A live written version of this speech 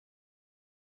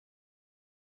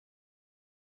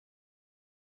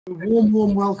A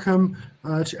warm welcome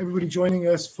to everybody joining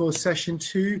us for session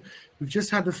 2. We've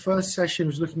just had the first session,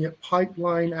 which was looking at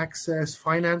pipeline access,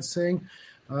 financing,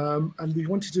 and we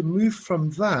wanted to move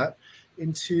from that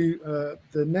into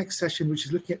the next session, which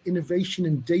is looking at innovation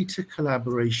and data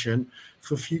collaboration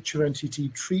for future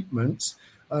NTD treatments.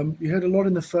 We heard a lot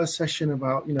in the first session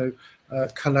about,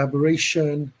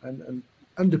 collaboration and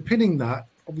underpinning that.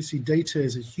 Obviously, data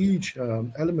is a huge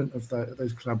element of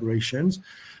those collaborations.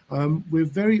 We're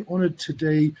very honored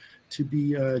today to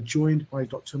be joined by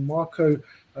Dr. Marco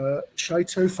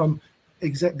Schito from the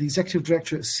Executive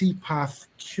Director at CPath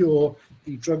Cure,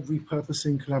 the Drug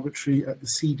Repurposing Collaboratory at the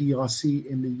CDRC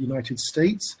in the United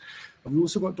States. We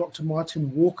also got Dr.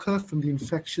 Martin Walker from the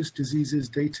Infectious Diseases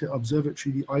Data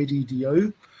Observatory, the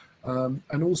IDDO.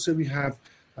 And also we have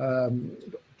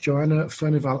Joanna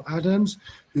Furnival Adams,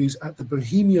 who's at the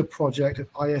BOHEMIA project at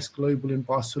IS Global in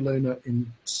Barcelona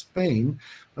in Spain.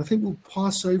 I think we'll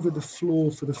pass over the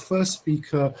floor for the first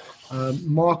speaker,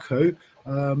 Marco,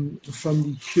 from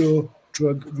the Cure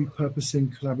Drug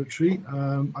Repurposing Collaboratory.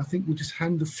 I think we'll just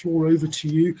hand the floor over to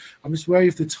you. I'm just wary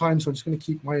of the time, so I'm just going to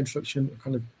keep my introduction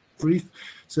kind of brief.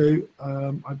 So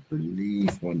I believe,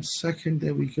 one second,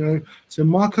 there we go. So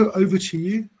Marco, over to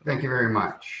you. Thank you very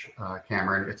much,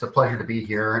 Cameron. It's a pleasure to be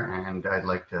here, and I'd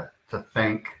like to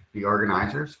thank the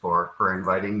organizers for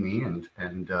inviting me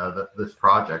and this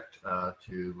project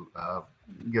to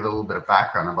give a little bit of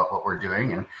background about what we're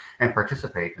doing and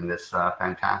participate in this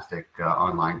fantastic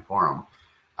online forum.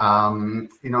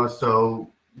 So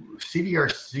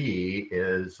CDRC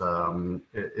is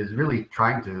really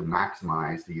trying to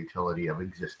maximize the utility of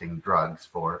existing drugs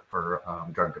for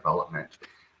drug development.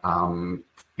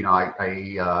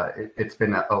 It's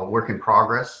been a work in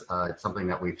progress. It's something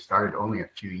that we've started only a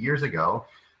few years ago,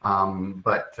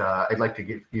 but I'd like to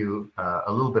give you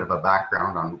a little bit of a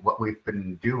background on what we've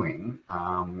been doing,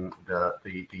 the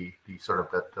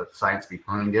science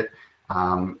behind it,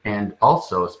 and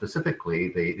also specifically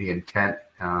the intent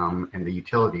and the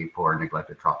utility for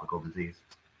neglected tropical disease.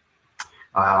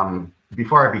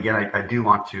 Before I begin, I do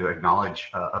want to acknowledge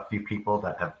a few people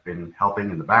that have been helping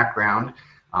in the background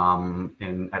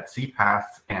at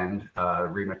CPath, and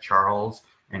Rima Charles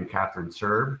and Catherine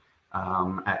Serb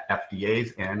at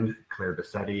FDA's end, Claire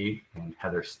Bassetti and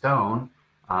Heather Stone,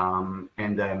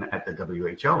 and then at the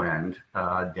WHO end,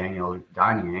 Daniel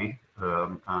Danier,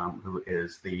 who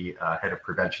is the head of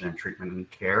prevention and treatment and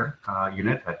care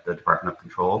unit at the Department of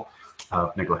Control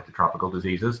of Neglected Tropical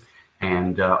Diseases,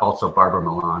 and also Barbara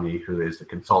Milani, who is the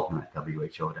consultant at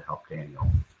WHO to help Daniel.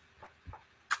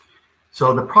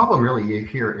 So the problem really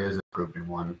here is approved in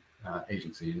one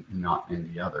agency, not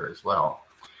in the other as well.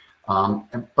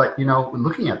 But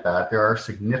looking at that, there are a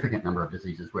significant number of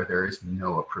diseases where there is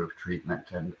no approved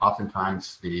treatment, and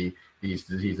oftentimes these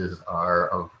diseases are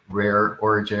of rare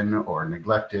origin or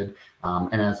neglected,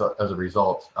 and as a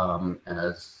result,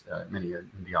 as many in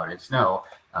the audience know,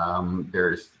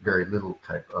 there's very little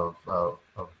type of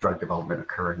drug development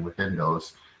occurring within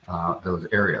those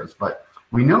areas. But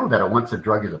we know that once a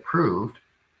drug is approved,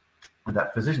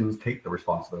 that physicians take the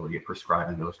responsibility of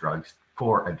prescribing those drugs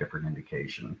for a different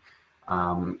indication.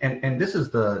 And this is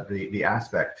the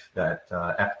aspect that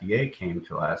FDA came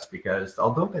to us, because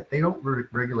although that they don't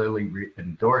regularly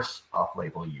endorse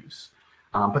off-label use,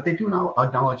 but they do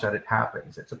acknowledge that it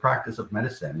happens. It's a practice of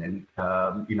medicine,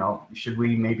 and should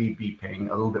we maybe be paying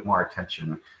a little bit more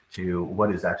attention to what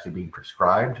is actually being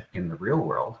prescribed in the real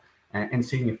world, and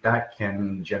seeing if that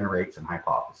can generate some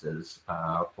hypotheses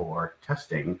for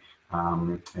testing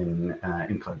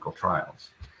in clinical trials.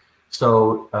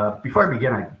 So before I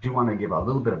begin, I do want to give a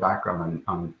little bit of background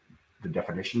on the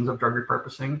definitions of drug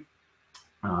repurposing,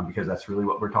 because that's really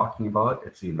what we're talking about.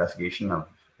 It's the investigation of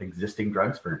existing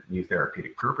drugs for new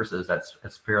therapeutic purposes. That's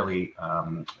fairly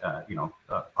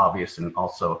obvious and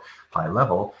also high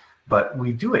level. But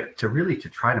we do it to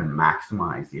try to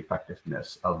maximize the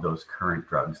effectiveness of those current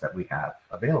drugs that we have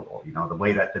available. The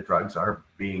way that the drugs are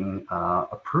being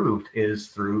approved is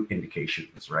through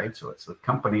indications, right? So it's the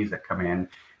companies that come in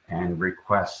and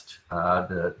request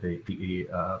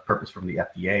the purpose from the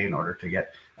FDA in order to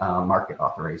get market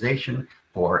authorization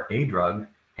for a drug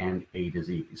and a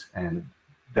disease. And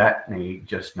that may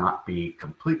just not be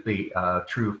completely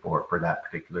true for that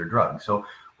particular drug. So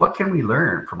what can we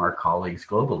learn from our colleagues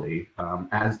globally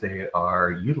as they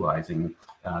are utilizing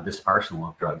this arsenal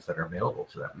of drugs that are available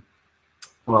to them?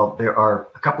 Well, there are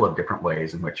a couple of different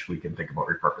ways in which we can think about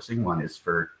repurposing. One is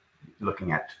for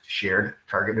looking at shared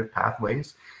targeted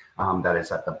pathways. That is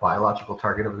that the biological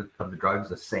target of the drug is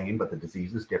the same, but the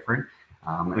disease is different.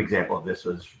 An example of this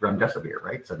was remdesivir,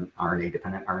 right? It's an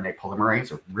RNA-dependent RNA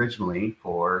polymerase, originally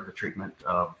for the treatment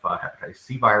of hepatitis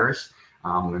C virus.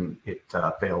 And it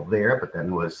failed there, but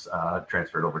then was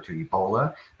transferred over to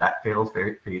Ebola. That failed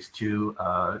phase 2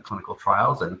 clinical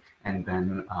trials, and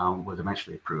then was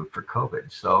eventually approved for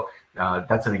COVID. So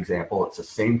that's an example. It's the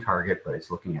same target, but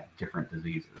it's looking at different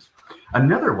diseases.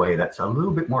 Another way that's a little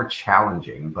bit more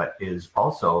challenging, but is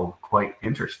also quite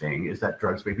interesting, is that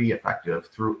drugs may be effective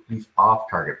through these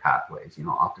off-target pathways. You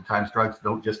know, oftentimes drugs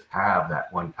don't just have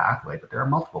that one pathway, but there are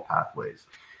multiple pathways.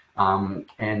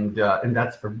 And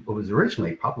that's what was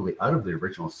originally probably out of the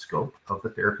original scope of the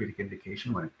therapeutic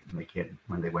indication when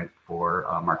they went for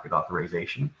market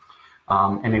authorization.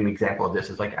 And an example of this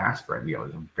is like aspirin. You know,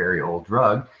 it's a very old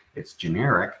drug. It's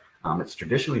generic. It's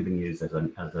traditionally been used as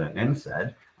an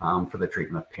NSAID for the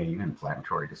treatment of pain and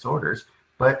inflammatory disorders,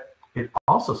 but it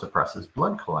also suppresses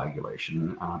blood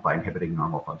coagulation by inhibiting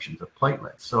normal functions of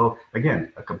platelets. So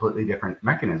again, a completely different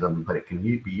mechanism, but it can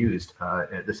be used,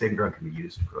 the same drug can be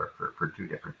used for two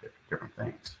different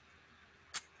things.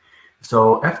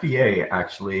 So FDA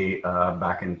actually,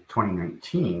 back in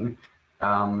 2019,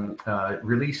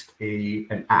 released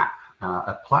an app,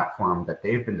 a platform that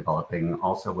they've been developing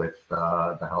also with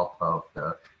the help of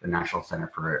the National Center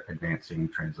for Advancing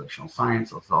Translational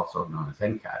Science. It's also known as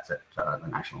NCATS at the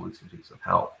National Institutes of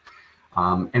Health.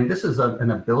 And this is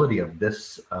an ability of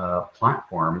this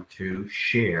platform to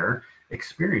share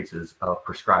experiences of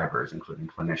prescribers, including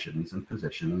clinicians and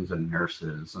physicians and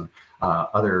nurses and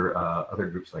other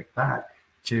groups like that,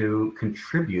 to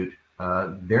contribute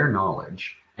their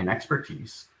knowledge and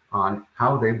expertise on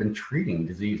how they've been treating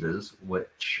diseases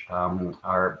which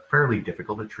are fairly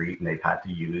difficult to treat, and they've had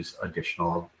to use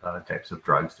additional types of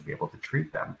drugs to be able to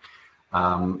treat them.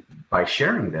 By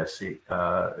sharing this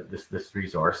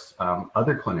resource,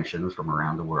 other clinicians from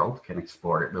around the world can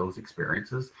explore those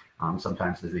experiences.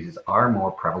 Sometimes diseases are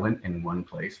more prevalent in one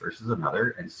place versus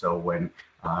another, and so when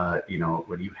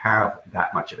you have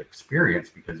that much of experience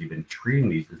because you've been treating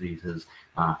these diseases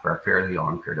for a fairly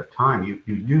long period of time, you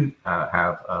do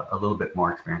have a little bit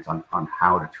more experience on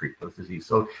how to treat those diseases.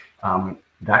 So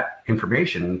that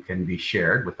information can be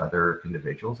shared with other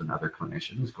individuals and other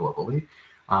clinicians globally.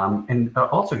 And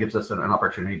also gives us an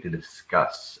opportunity to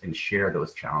discuss and share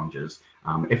those challenges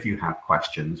if you have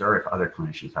questions or if other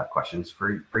clinicians have questions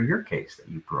for your case that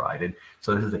you provided.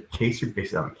 So this is a case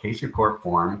based on a case report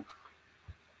form,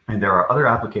 and there are other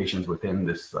applications within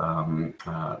this platform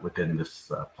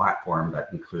that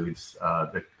includes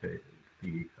the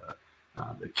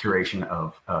curation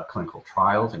of clinical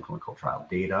trials and clinical trial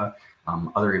data,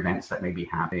 other events that may be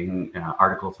happening,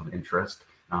 articles of interest.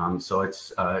 So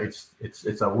it's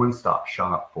a one-stop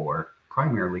shop for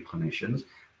primarily clinicians,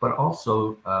 but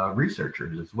also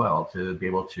researchers as well, to be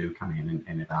able to come in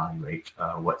and evaluate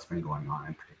what's been going on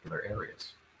in particular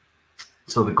areas.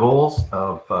 So the goals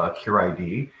of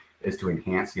CureID is to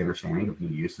enhance the understanding of new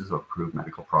uses of approved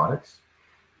medical products,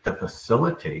 to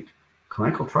facilitate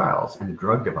clinical trials and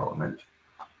drug development,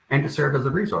 and to serve as a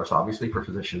resource, obviously, for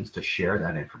physicians to share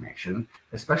that information,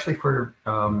 especially for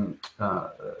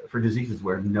diseases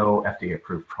where no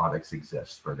FDA-approved products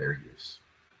exist for their use.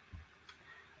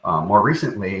 More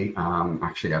recently,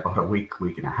 actually about a week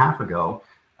and a half ago,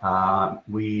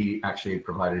 we actually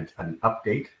provided an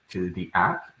update to the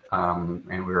app, and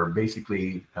we were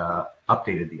basically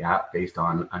updated the app based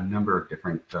on a number of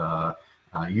different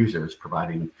users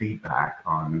providing feedback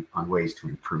on ways to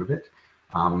improve it.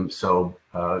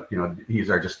 These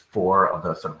are just 4 of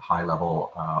the sort of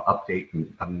high-level update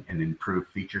and improved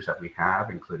features that we have,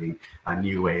 including a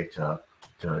new way to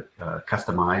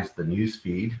customize the news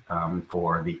feed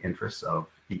for the interests of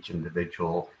each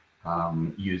individual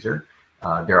user.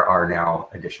 There are now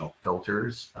additional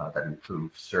filters that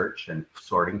improve search and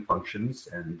sorting functions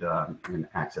and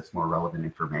access more relevant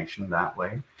information that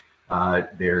way.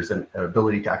 There's an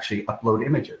ability to actually upload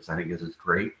images. I think this is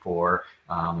great for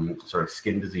sort of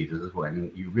skin diseases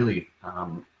when you really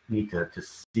need to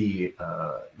see,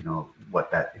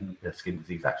 what that skin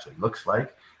disease actually looks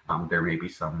like. There may be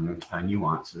some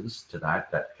nuances to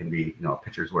that can be, a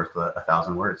picture's worth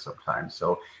 1,000 words sometimes.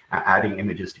 So adding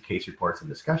images to case reports and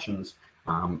discussions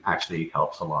actually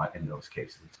helps a lot in those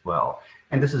cases as well.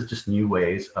 And this is just new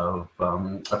ways of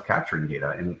capturing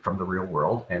data from the real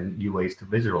world, and new ways to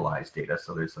visualize data.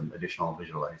 So there's some additional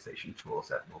visualization tools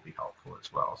that will be helpful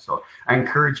as well. So I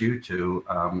encourage you to,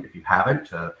 if you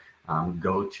haven't,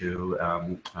 go to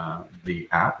the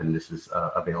app, and this is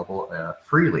available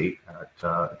freely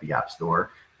at the App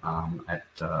Store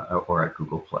or at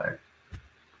Google Play.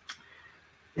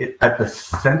 At the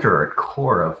center or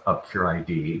core of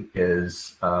CureID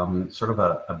is sort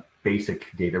of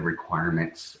basic data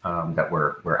requirements that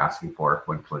we're asking for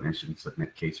when clinicians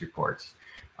submit case reports.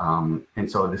 And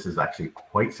so this is actually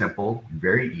quite simple,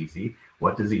 very easy.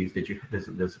 What disease does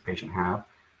the patient have?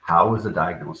 How was the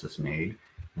diagnosis made?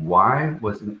 Why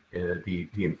was the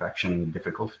infection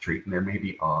difficult to treat? And there may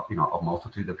be a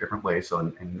multitude of different ways. So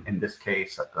in this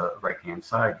case, at the right-hand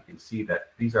side, you can see that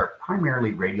these are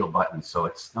primarily radial buttons. So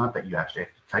it's not that you actually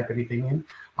have to type anything in.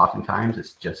 Oftentimes,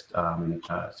 it's just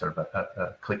sort of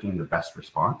a clicking the best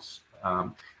response.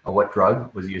 What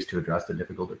drug was used to address the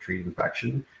difficult to treat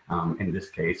infection? In this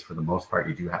case, for the most part,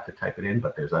 you do have to type it in,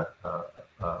 but there's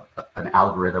an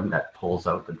algorithm that pulls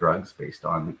out the drugs based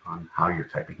on how you're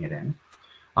typing it in.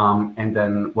 And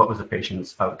then what was the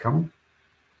patient's outcome?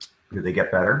 Did they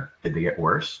get better? Did they get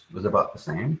worse? It was about the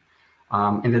same.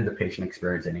 And did the patient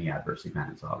experience any adverse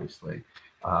events? Obviously.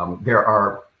 There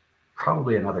are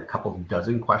probably another couple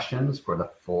dozen questions for the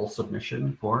full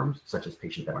submission forms, such as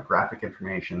patient demographic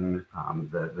information,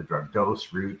 the drug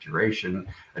dose, route, duration,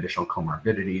 additional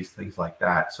comorbidities, things like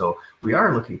that. So we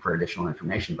are looking for additional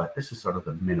information, but this is sort of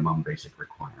the minimum basic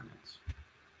requirements.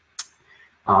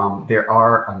 There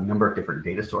are a number of different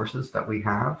data sources that we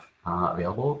have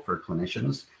available for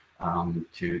clinicians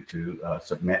to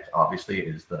submit. Obviously,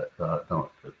 is the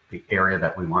area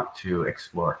that we want to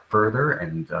explore further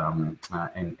and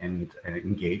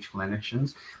engage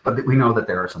clinicians. But we know that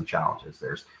there are some challenges.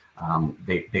 There's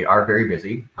they are very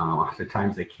busy.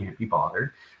 Oftentimes they can't be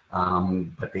bothered.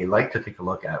 But they like to take a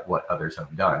look at what others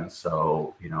have done.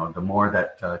 So, the more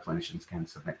that clinicians can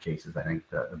submit cases, I think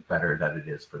the better that it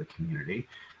is for the community.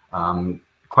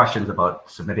 Questions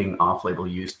about submitting off-label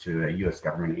use to a U.S.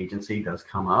 government agency does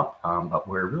come up, but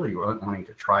we're really wanting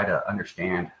to try to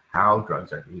understand how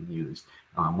drugs are being used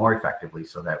more effectively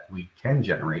so that we can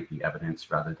generate the evidence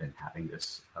rather than having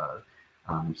this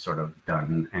sort of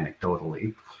done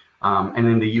anecdotally. And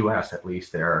in the U.S., at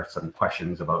least, there are some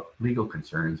questions about legal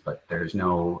concerns, but there's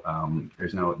no,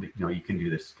 you can do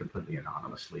this completely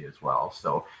anonymously as well.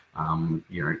 So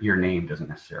your name doesn't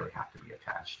necessarily have to be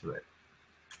attached to it.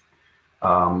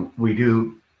 We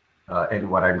do, and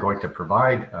what I'm going to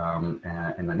provide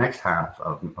in the next half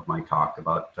of my talk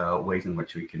about ways in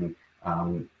which we can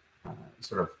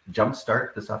sort of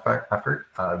jumpstart this effort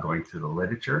going through the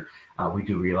literature. We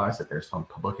do realize that there's some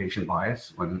publication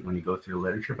bias when you go through the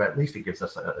literature, but at least it gives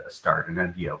us a start, an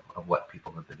idea of what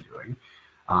people have been doing.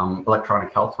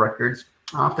 Electronic health records,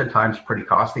 oftentimes pretty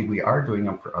costly. We are doing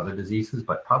them for other diseases,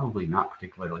 but probably not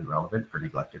particularly relevant for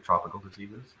neglected tropical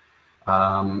diseases.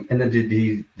 And then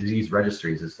disease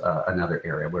registries is another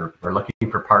area where we're looking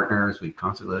for partners. We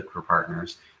constantly look for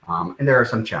partners. And there are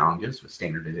some challenges with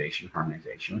standardization,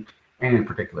 harmonization, and in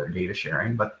particular data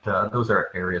sharing, but those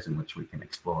are areas in which we can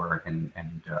explore and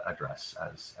address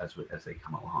as they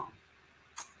come along.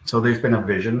 So there's been a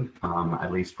vision,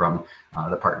 at least from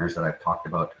the partners that I've talked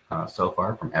about so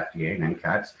far, from FDA and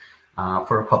NCATS,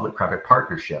 for a public-private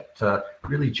partnership to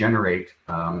really generate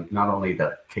not only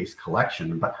the case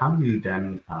collection, but how do you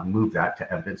then move that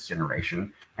to evidence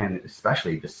generation and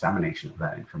especially dissemination of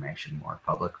that information more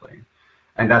publicly.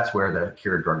 And that's where the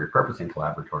Cure Drug Repurposing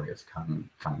Collaboratory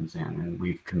comes in. And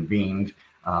we've convened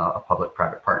a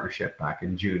public-private partnership back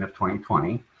in June of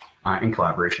 2020 in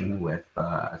collaboration with,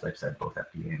 as I've said, both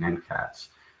FDA and NCATS.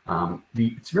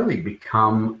 It's really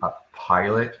become a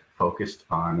pilot focused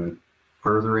on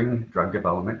furthering drug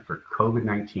development for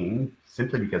COVID-19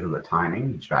 simply because of the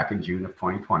timing. It's back in June of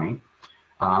 2020.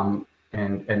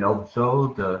 And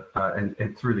although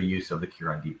and through the use of the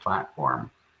Cure ID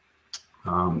platform,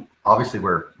 obviously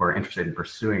we're interested in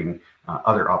pursuing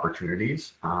other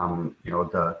opportunities.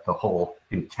 The whole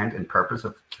intent and purpose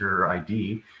of Cure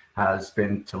ID has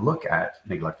been to look at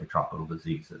neglected tropical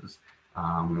diseases.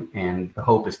 And the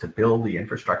hope is to build the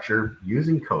infrastructure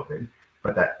using COVID,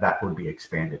 but that would be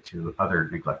expanded to other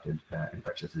neglected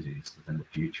infectious diseases in the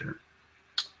future.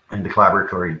 And the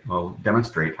Collaboratory will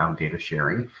demonstrate how data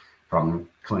sharing from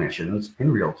clinicians in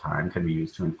real time can be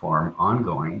used to inform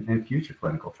ongoing and future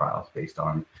clinical trials based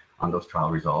on those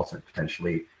trial results and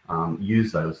potentially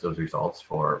use those results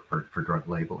for drug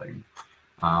labeling.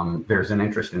 There's an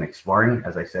interest in exploring,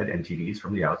 as I said, NTDs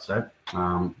from the outset,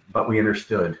 but we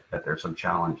understood that there are some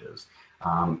challenges.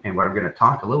 And what I'm going to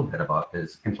talk a little bit about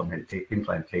is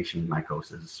implantation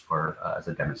mycosis as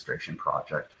a demonstration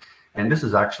project. And this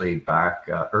is actually back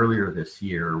earlier this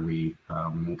year. We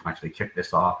actually kicked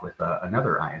this off with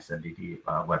another ISNTD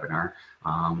webinar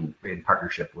in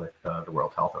partnership with the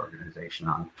World Health Organization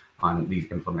on these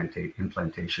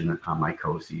implantation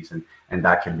mycoses, and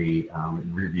that can be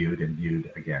reviewed and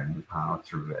viewed again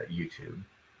through YouTube.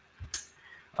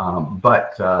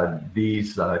 But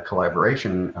these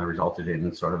collaboration resulted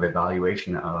in sort of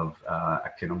evaluation of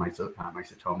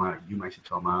actinomycetoma,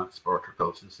 eumycetoma,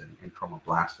 sporotrichosis, and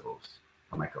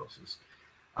chromoblastomycosis.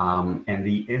 And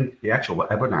the actual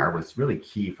webinar was really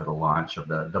key for the launch of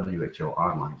the WHO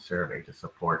online survey to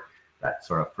support that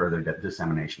sort of further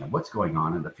dissemination of what's going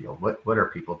on in the field. What are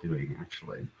people doing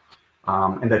actually?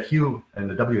 And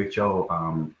the WHO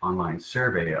online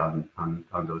survey on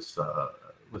those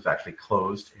was actually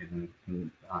closed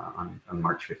on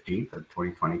March 15th of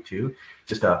 2022.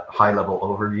 Just a high-level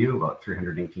overview. About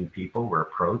 318 people were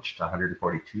approached.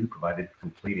 142 provided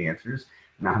complete answers,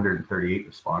 and 138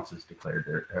 responders declared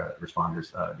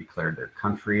their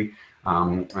country.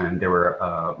 And there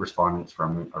were respondents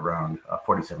from around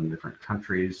 47 different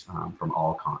countries from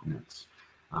all continents.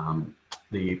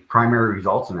 The primary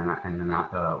results have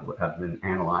been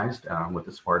analyzed with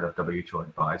the support of WHO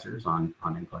advisors on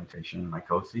implantation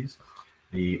mycoses.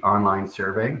 The online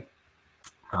survey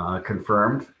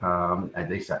confirmed, at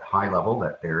least at high level,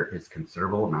 that there is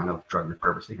considerable amount of drug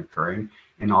repurposing occurring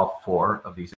in all 4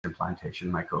 of these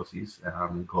implantation mycoses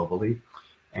globally.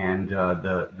 And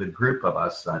the group of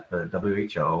us at the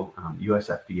WHO, US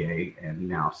FDA, and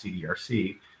now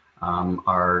CDRC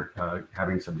are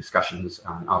having some discussions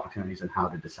on opportunities and how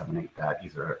to disseminate that,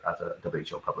 either as a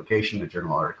WHO publication, a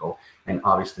journal article, and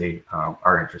obviously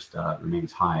our interest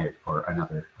remains high for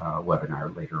another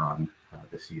webinar later on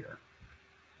this year.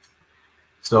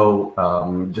 So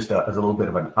just as a little bit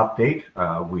of an update,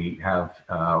 we have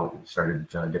started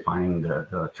defining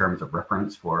the terms of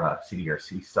reference for a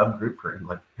CDRC subgroup for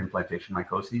implantation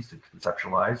mycoses to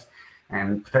conceptualize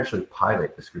and potentially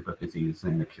pilot this group of diseases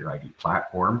in the CureID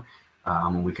platform.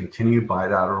 We continue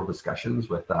bilateral discussions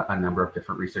with a number of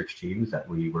different research teams that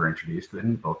we were introduced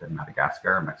in, both in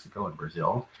Madagascar, Mexico, and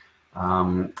Brazil,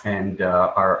 and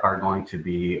are going to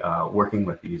be working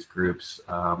with these groups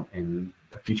in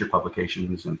future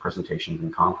publications and presentations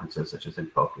and conferences, such as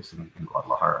Infectious in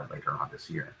Guadalajara later on this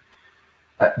year.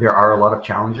 There are a lot of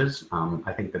challenges.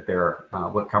 I think that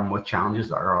what come with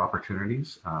challenges are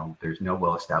opportunities. There's no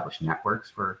well-established networks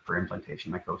for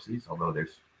implantation mycoses, although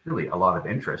there's really a lot of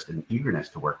interest and eagerness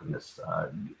to work in this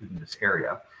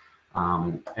area.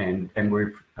 And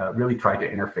we've really tried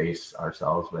to interface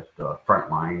ourselves with the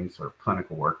front lines or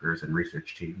clinical workers and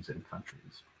research teams in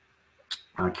countries.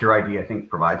 CureID, I think,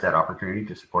 provides that opportunity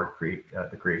to support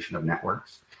the creation of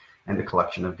networks and the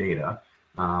collection of data,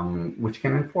 which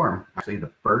can inform actually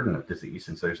the burden of disease,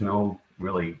 since there's no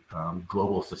really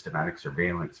global systematic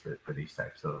surveillance for these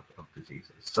types of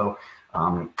diseases. So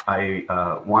I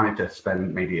wanted to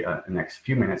spend maybe the next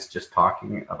few minutes just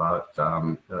talking about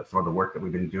some of the work that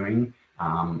we've been doing.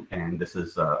 And this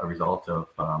is a result of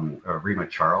Rima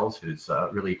Charles, who's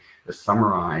really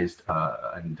summarized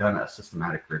and done a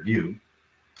systematic review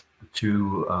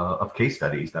of case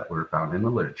studies that were found in the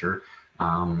literature,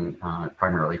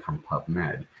 primarily from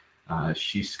PubMed.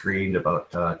 She screened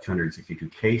about 262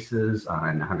 cases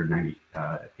and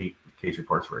 198 case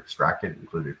reports were extracted,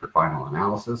 included for final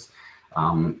analysis.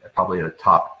 Probably the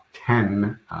top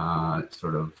 10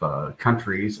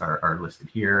 countries are listed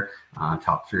here.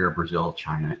 Top 3 are Brazil,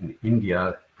 China, and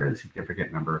India. Fairly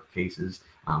significant number of cases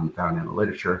found in the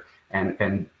literature.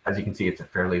 And as you can see, it's a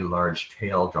fairly large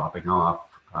tail dropping off,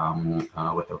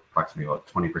 with approximately about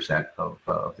 20%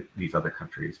 of these other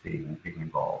countries being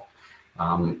involved.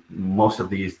 Most of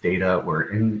these data were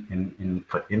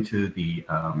put into the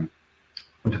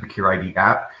CureID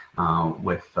app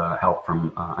with help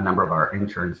from a number of our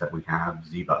interns that we have: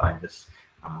 Ziba Ivis,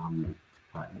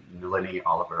 Nalini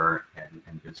Oliver,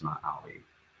 and Gizma Ali.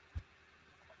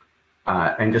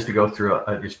 And just to go through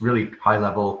just really high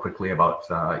level quickly about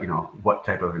what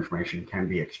type of information can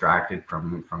be extracted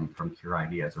from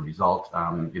CureID as a result.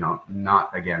 Not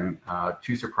again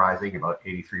too surprising. About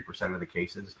 83% of the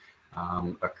cases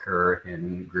occur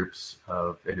in groups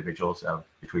of individuals of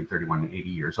between 31 and 80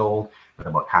 years old, with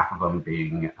about half of them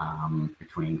being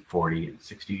between 40 and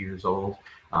 60 years old.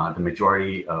 The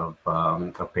majority of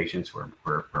patients were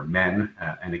men,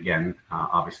 and again,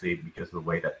 obviously, because of the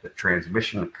way that the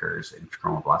transmission occurs in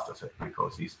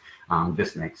chromoblastomycosis,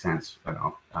 this makes sense.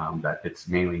 That it's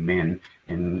mainly men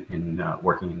in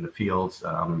working in the fields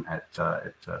at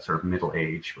sort of middle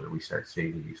age, where we start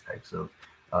seeing these types of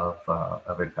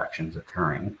infections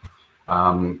occurring.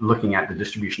 Looking at the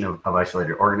distribution of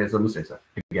isolated organisms, there's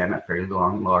again a fairly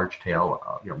large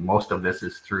tail. Most of this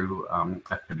is through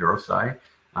Endectocide,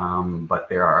 but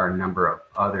there are a number of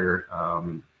other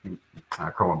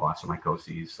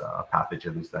chromoblastomycoses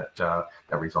pathogens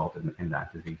that result in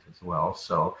that disease as well.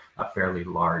 So a fairly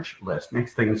large list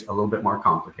makes things a little bit more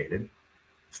complicated.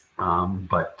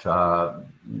 But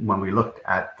when we looked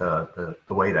at the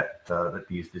way that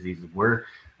these diseases were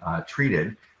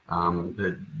treated,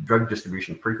 the drug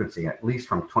distribution frequency, at least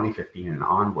from 2015 and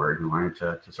onward, we wanted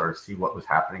to sort of see what was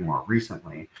happening more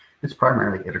recently. It's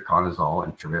primarily itraconazole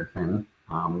and terbinafine,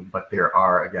 but there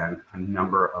are, again, a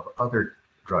number of other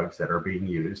drugs that are being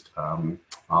used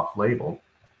off-label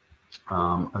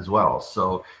as well.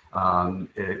 So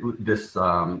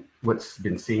what's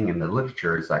been seen in the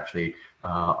literature is actually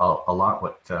a lot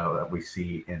what we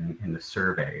see in the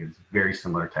surveys, very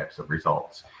similar types of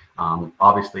results.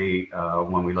 Obviously,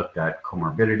 when we looked at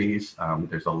comorbidities,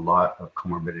 there's a lot of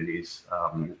comorbidities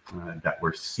that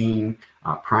we're seeing,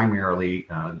 primarily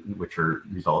which are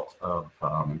results of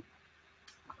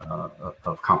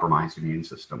compromised immune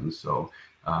systems. So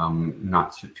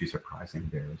not too surprising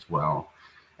there as well.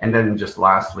 And then just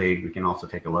lastly, we can also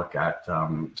take a look at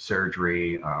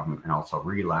surgery and also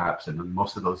relapse. And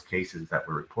most of those cases that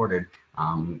were reported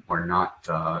were not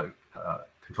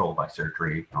controlled by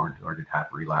surgery or did have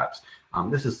relapse.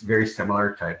 This is very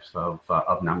similar types of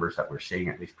numbers that we're seeing,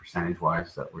 at least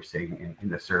percentage-wise, that we're seeing in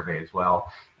the survey as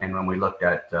well. And when we looked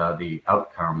at the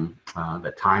outcome,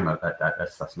 the time of that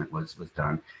assessment was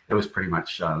done, it was pretty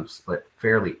much split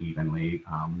fairly evenly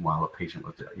while the patient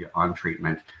was on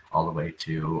treatment all the way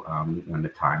to when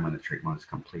the treatment was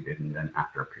completed, and then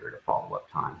after a period of follow-up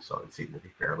time. So it seemed to be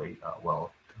fairly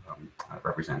well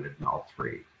represented in all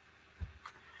three.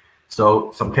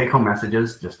 So some take-home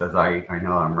messages, just as I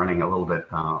know I'm running a little bit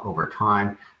over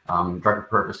time. Drug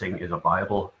repurposing is a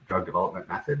viable drug development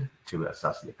method to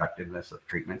assess the effectiveness of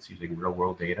treatments using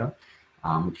real-world data.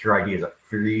 CureID is a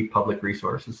free public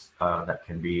resource that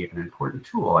can be an important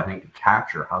tool, I think, to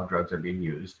capture how drugs are being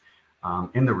used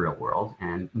in the real world,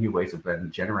 and new ways of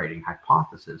then generating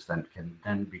hypotheses that can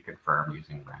then be confirmed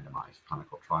using randomized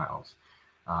clinical trials.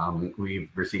 We've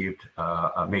received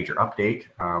a major update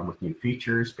with new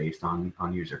features based on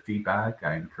user feedback.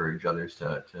 I encourage others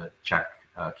to check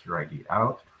CureID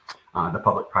out. The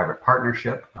public-private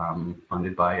partnership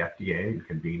funded by FDA and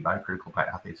convened by Critical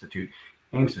Path Institute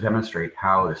aims to demonstrate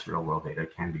how this real-world data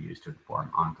can be used to inform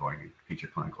ongoing and future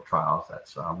clinical trials.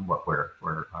 That's what we're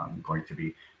going to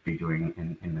be doing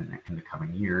in the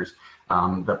coming years.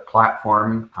 The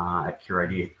platform at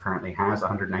CureID currently has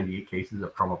 198 cases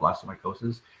of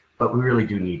chromoblastomycosis, but we really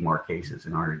do need more cases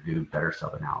in order to do better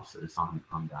sub-analysis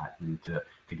on that, and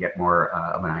to get more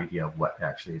of an idea of what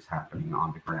actually is happening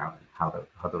on the ground and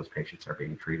how those patients are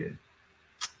being treated.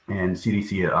 And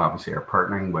CDC obviously are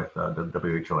partnering with the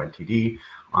WHO NTD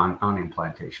on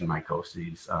implantation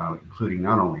mycoses, including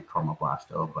not only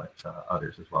chromoblasto, but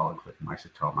others as well, including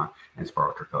mycetoma and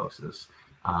sporotrichosis.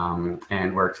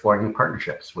 And we're exploring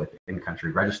partnerships with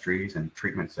in-country registries and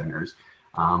treatment centers,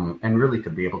 and really to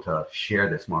be able to share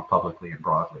this more publicly and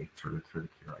broadly through the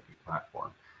CureID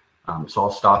platform. So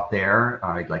I'll stop there.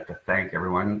 I'd like to thank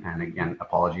everyone, and again,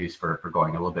 apologies for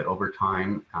going a little bit over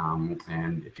time.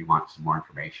 And if you want some more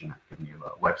information, I've given you a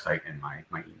website and my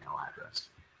email address.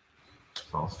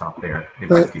 So I'll stop there.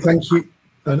 Thank you.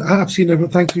 And absolutely, no,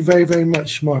 thank you very, very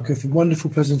much, Marco, for a wonderful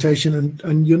presentation.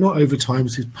 And you're not over time,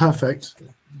 so it's perfect.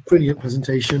 Brilliant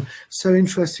presentation. So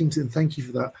interesting to, and thank you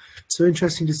for that. So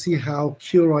interesting to see how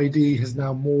CureID has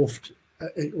now morphed,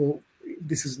 or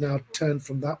this has now turned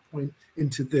from that point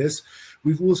into this.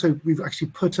 We've actually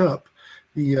put up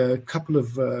the couple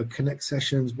of Connect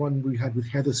sessions. One we had with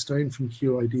Heather Stone from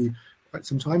CureID quite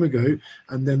some time ago,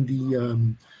 and then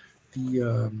the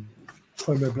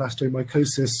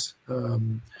chromoblastomycosis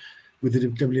with the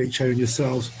WHO and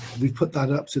yourselves. We've put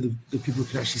that up so the people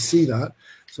can actually see that.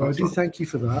 So I do thank you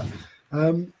for that.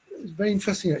 It's very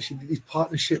interesting actually, these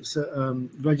partnerships at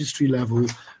registry level.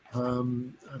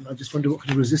 And I just wonder what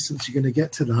kind of resistance you're going to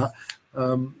get to that,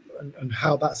 and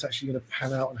how that's actually going to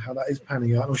pan out and how that is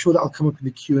panning out. And I'm sure that'll come up in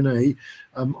the Q&A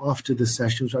after the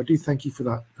session. So I do thank you for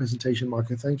that presentation,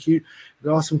 Marco. Thank you.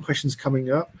 There are some questions coming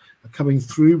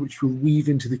through, which we'll weave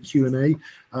into the Q&A.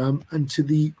 And to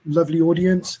the lovely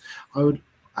audience, I would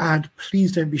add,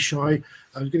 please don't be shy.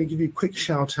 I'm going to give you a quick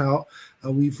shout out.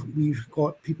 We've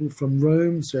got people from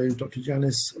Rome. So Dr.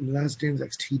 Janice Lasdin,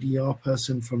 ex-TDR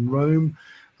person from Rome.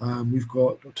 We've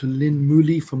got Dr. Lynn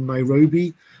Mooley from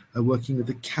Nairobi, working with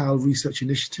the CAL Research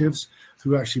Initiatives,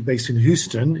 who are actually based in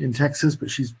Houston in Texas, but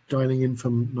she's dialing in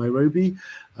from Nairobi.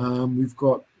 We've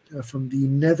got from the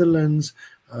Netherlands,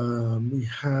 we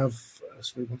have,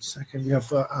 sorry, 1 second, we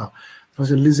have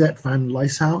Professor Lisette van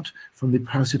Lieshout from the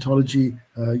parasitology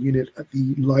unit at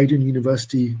the Leiden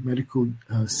University Medical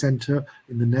Center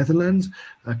in the Netherlands.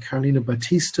 Carolina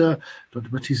Batista, Dr.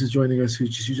 Batista is joining us,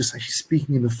 who's just actually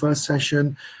speaking in the first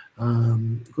session. Got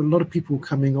a lot of people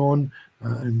coming on,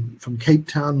 and from Cape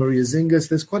Town, Maria Zingas.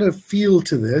 There's quite a feel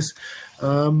to this.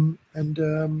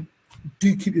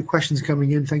 Do keep your questions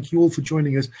coming in. Thank you all for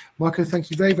joining us. Marco, thank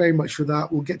you very, very much for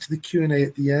that. We'll get to the Q&A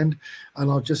at the end,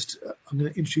 and I'm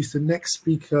going to introduce the next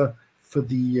speaker for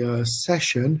the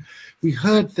session. We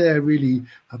heard there really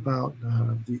about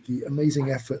the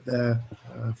amazing effort there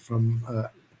from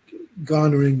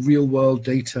garnering real-world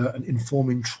data and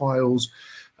informing trials,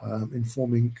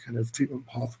 informing kind of treatment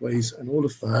pathways and all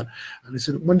of that. And it's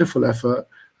a wonderful effort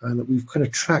that we've kind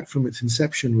of tracked from its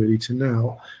inception really to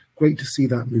now. Great to see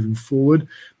that moving forward.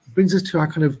 It brings us to our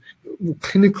kind of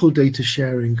clinical data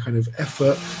sharing kind of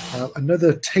effort.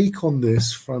 Another take on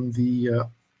this from the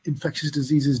Infectious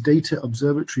Diseases Data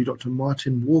Observatory, Dr.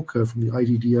 Martin Walker from the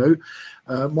IDDO.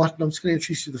 Martin, I'm just going to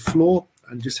introduce you to the floor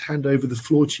and just hand over the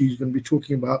floor to you. You're going to be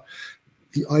talking about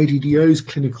the IDDO's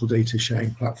clinical data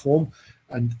sharing platform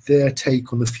and their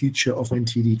take on the future of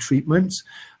NTD treatments.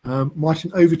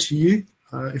 Martin, over to you.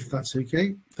 If that's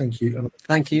okay. Thank you.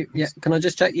 Thank you. Yeah, can I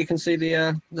just check you can see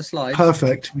the slide?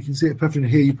 Perfect. We can see it perfectly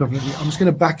and hear you perfectly. I'm just going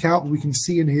to back out, but we can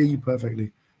see and hear you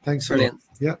perfectly. Thanks. Brilliant.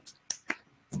 Yeah.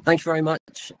 Thank you very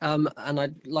much. And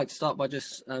I'd like to start by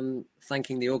just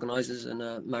thanking the organisers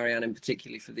and Marianne in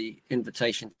particular for the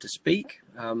invitation to speak.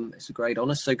 It's a great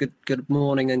honour. So good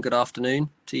morning and good afternoon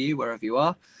to you wherever you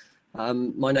are.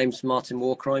 My name's Martin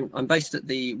Walker. I'm based at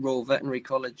the Royal Veterinary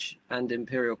College and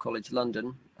Imperial College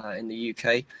London in the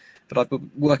UK, but I've been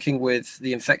working with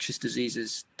the Infectious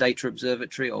Diseases Data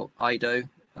Observatory, or IDDO,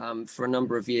 for a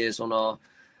number of years on our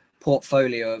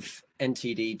portfolio of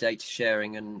NTD data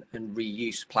sharing and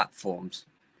reuse platforms.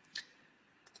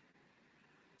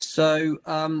 So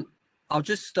I'll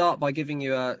just start by giving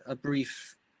you a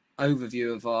brief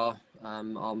overview of our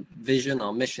vision,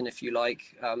 our mission, if you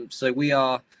like. So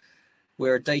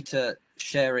we're a data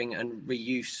sharing and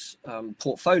reuse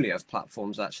portfolio of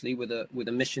platforms, actually, with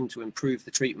a mission to improve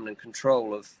the treatment and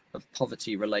control of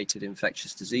poverty-related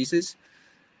infectious diseases.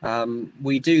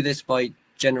 We do this by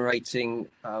generating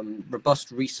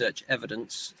robust research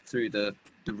evidence through the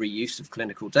reuse of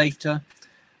clinical data,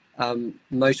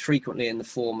 most frequently in the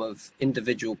form of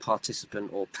individual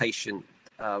participant or patient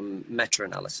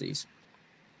meta-analyses.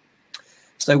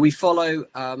 So we follow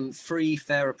 3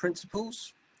 FAIRer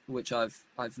principles, which I've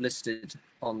listed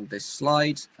on this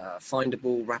slide: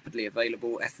 findable, rapidly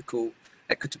available, ethical,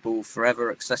 equitable, forever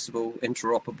accessible,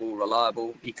 interoperable,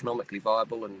 reliable, economically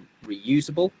viable, and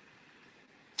reusable.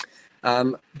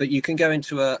 But you can go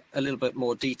into a little bit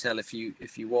more detail if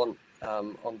you want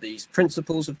on these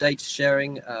principles of data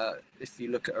sharing. If you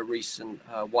look at a recent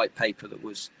white paper that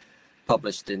was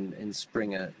published in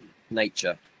Springer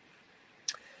Nature,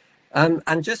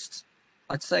 and just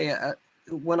I'd say.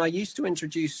 When I used to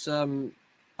introduce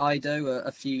IDDO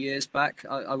a few years back,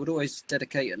 I would always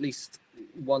dedicate at least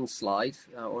one slide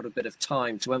or a bit of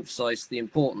time to emphasize the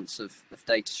importance of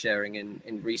data sharing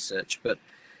in research. But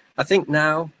I think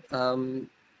now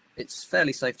it's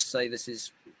fairly safe to say this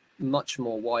is much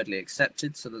more widely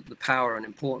accepted, so that the power and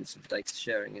importance of data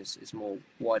sharing is more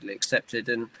widely accepted.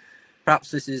 And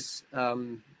perhaps this is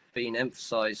being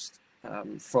emphasized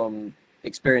from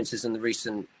experiences in the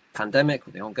recent pandemic,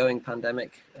 or the ongoing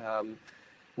pandemic,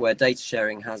 where data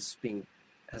sharing has been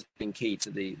key to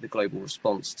the global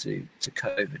response to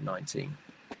COVID-19.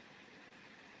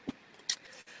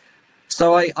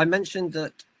 So I mentioned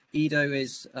that IDDO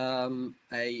is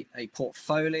a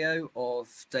portfolio of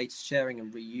data sharing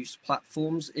and reuse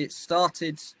platforms. It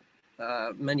started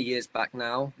many years back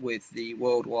now with the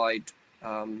Worldwide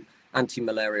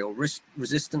Anti-Malarial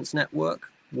Resistance Network,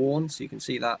 WARN. So you can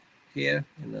see that here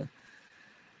in the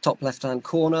top left-hand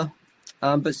corner,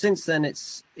 but since then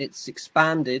it's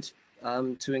expanded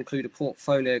to include a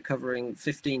portfolio covering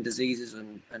 15 diseases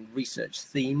and research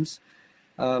themes,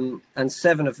 and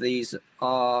 7 of these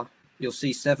are, you'll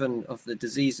see 7 of the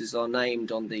diseases are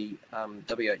named on the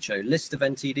WHO list of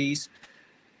NTDs,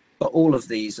 but all of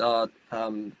these are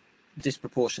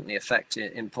disproportionately affect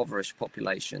impoverished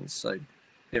populations, so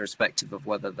irrespective of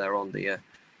whether they're on the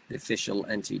official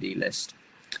NTD list.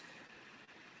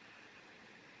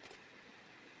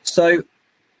 So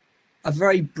a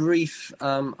very brief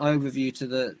overview to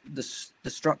the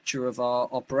structure of our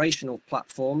operational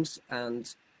platforms,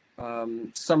 and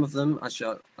some of them,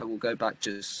 actually I will go back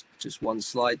just one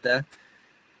slide there.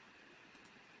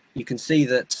 You can see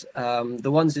that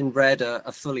the ones in red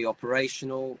are fully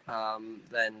operational,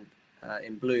 then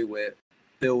in blue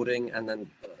building, and then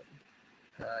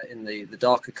in the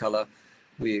darker color,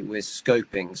 we're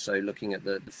scoping, so looking at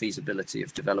the feasibility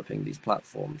of developing these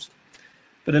platforms.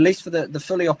 But at least for the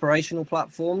fully operational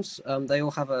platforms, they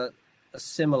all have a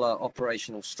similar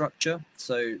operational structure.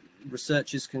 So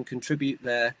researchers can contribute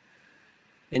their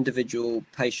individual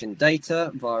patient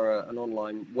data via an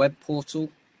online web portal,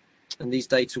 and these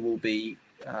data will be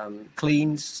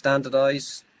cleaned,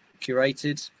 standardized,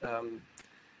 curated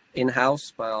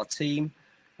in-house by our team.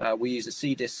 We use a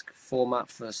CDISC format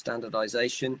for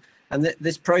standardization, and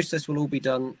this process will all be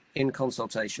done in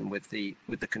consultation with the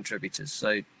contributors.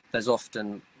 So there's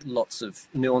often lots of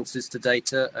nuances to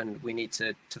data, and we need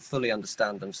to fully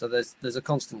understand them. So there's a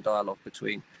constant dialogue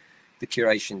between the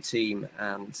curation team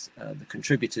and the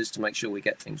contributors to make sure we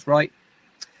get things right.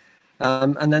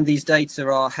 And then these data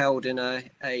are held in a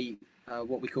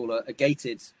what we call a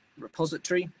gated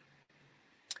repository.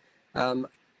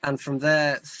 And from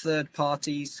there, third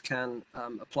parties can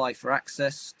apply for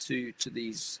access to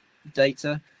these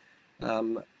data,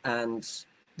 and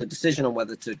the decision on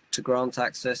whether to grant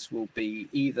access will be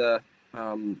either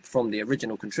from the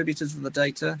original contributors of the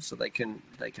data, so they can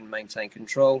maintain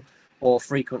control, or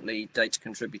frequently data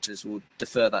contributors will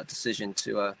defer that decision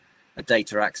to a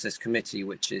data access committee,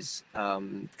 which is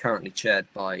currently chaired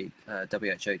by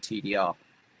WHO TDR.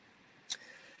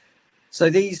 So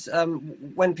these,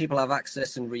 when people have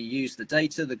access and reuse the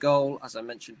data, the goal, as I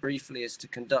mentioned briefly, is to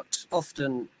conduct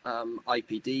often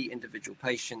IPD, individual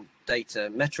patient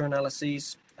data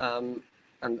meta-analyses. And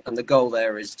the goal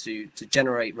there is to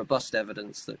generate robust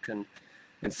evidence that can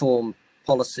inform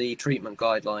policy, treatment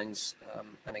guidelines,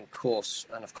 and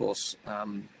of course,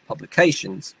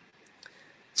 publications.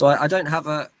 So I don't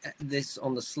have this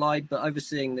on the slide, but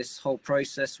overseeing this whole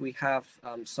process, we have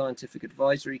scientific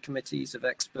advisory committees of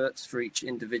experts for each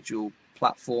individual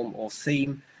platform or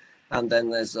theme. And then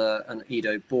there's an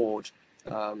IDDO board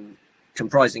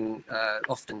comprising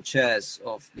often chairs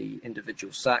of the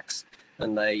individual SACs,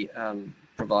 and they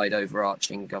provide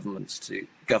overarching governance to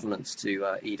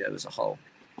IDDO as a whole.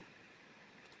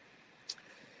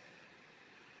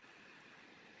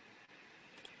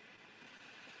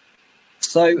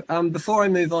 So before I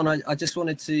move on, I just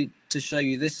wanted to show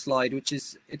you this slide, which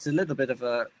it's a little bit of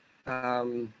a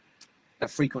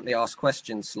frequently asked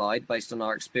questions slide based on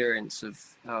our experience of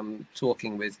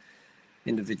talking with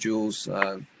individuals,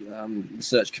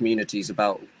 research communities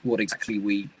about what exactly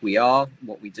we are,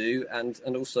 what we do, and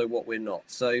also what we're not.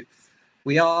 So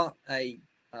we are a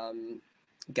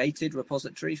gated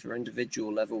repository for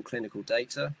individual level clinical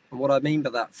data. And what I mean by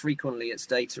that, frequently it's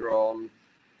data on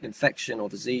infection or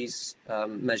disease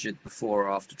measured before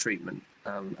or after treatment,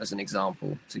 as an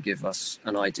example, to give us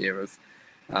an idea of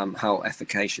how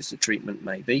efficacious a treatment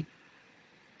may be.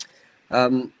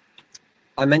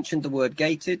 I mentioned the word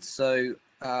gated, so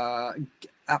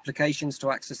applications to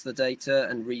access the data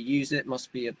and reuse it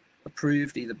must be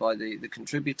approved either by the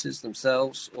contributors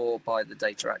themselves or by the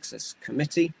data access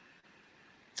committee.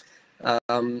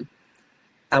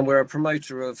 And we're a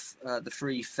promoter of the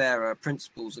free, fairer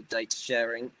principles of data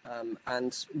sharing.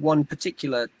 And one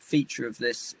particular feature of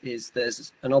this is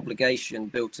there's an obligation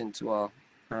built into our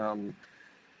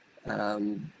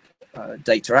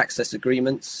data access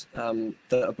agreements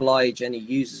that oblige any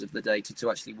users of the data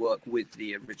to actually work with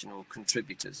the original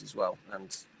contributors as well.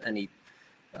 And any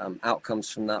outcomes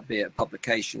from that, be it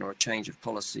publication or a change of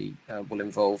policy, will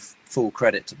involve full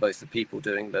credit to both the people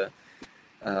doing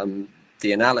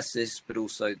the analysis, but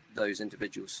also those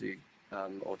individuals who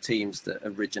or teams that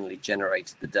originally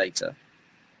generated the data.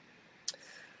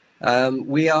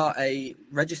 We are a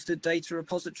registered data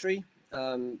repository,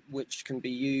 which can be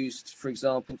used, for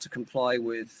example, to comply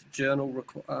with journal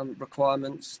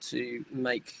requirements to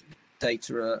make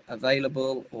data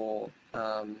available, or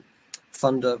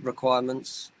funder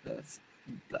requirements that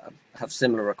have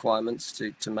similar requirements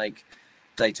to make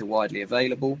data widely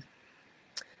available.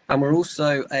 And we're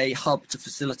also a hub to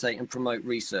facilitate and promote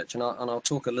research, and I'll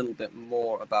talk a little bit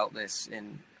more about this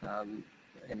in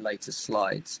later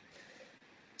slides.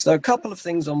 So a couple of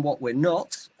things on what we're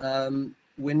not.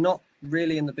 We're not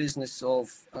really in the business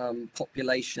of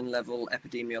population level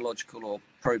epidemiological or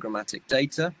programmatic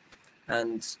data,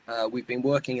 and we've been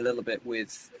working a little bit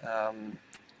with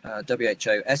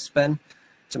WHO SPEN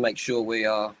to make sure we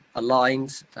are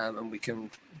aligned and we can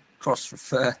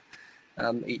cross-refer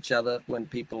each other when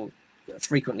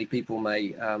frequently people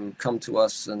may come to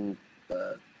us and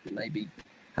maybe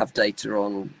have data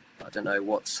on, I don't know,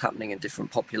 what's happening in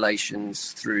different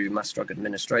populations through mass drug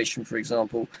administration, for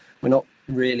example. We're not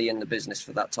really in the business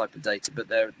for that type of data, but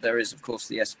there is, of course,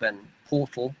 the SPEN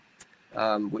portal,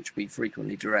 which we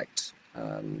frequently direct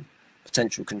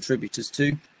potential contributors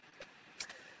to.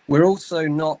 We're also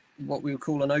not what we would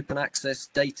call an open access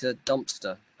data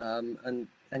dumpster, and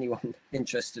anyone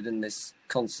interested in this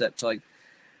concept,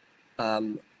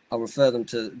 I'll refer them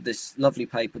to this lovely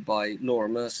paper by Laura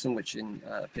Merson, which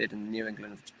appeared in the New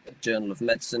England Journal of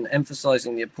Medicine,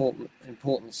 emphasizing the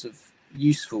importance of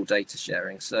useful data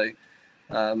sharing. So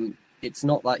it's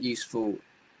not that useful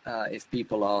if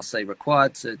people are, say,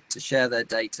 required to share their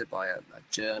data by a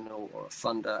journal or a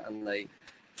funder, and they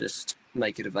just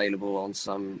make it available on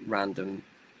some random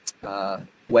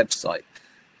website.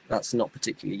 That's not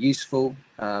particularly useful.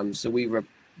 So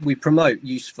we promote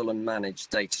useful and managed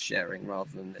data sharing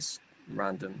rather than this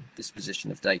random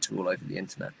disposition of data all over the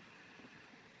internet.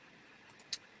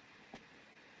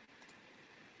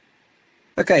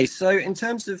 Okay, so in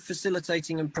terms of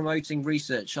facilitating and promoting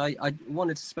research, I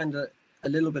wanted to spend a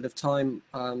little bit of time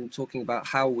talking about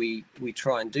how we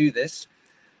try and do this.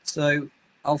 So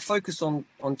I'll focus on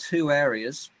two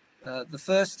areas. The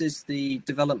first is the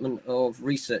development of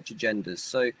research agendas.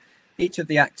 So each of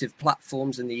the active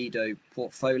platforms in the IDDO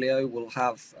portfolio will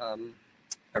have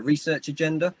a research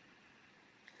agenda.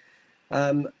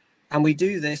 And we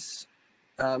do this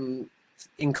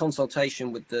in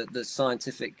consultation with the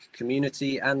scientific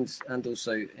community and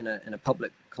also in a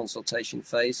public consultation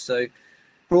phase. So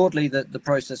broadly, the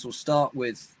process will start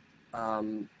with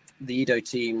the IDDO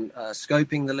team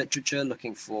scoping the literature,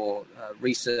 looking for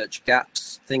research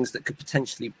gaps, questions that could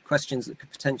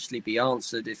potentially be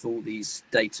answered if all these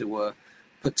data were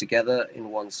put together in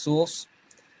one source.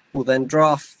 We'll then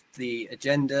draft the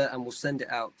agenda and we'll send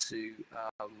it out to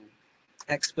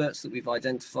experts that we've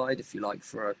identified, if you like,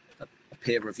 for a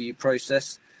peer review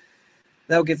process.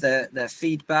 They'll give their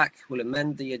feedback, we'll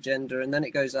amend the agenda, and then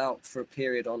it goes out for a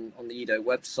period on the IDDO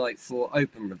website for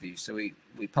open review. So we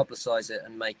publicize it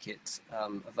and make it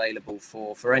available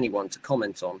for anyone to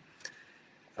comment on.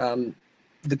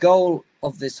 The goal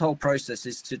of this whole process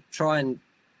is to try and,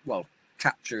 well,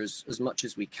 capture as much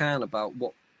as we can about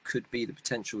what could be the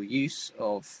potential use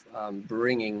of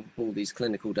bringing all these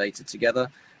clinical data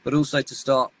together, but also to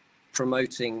start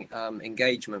promoting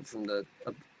engagement from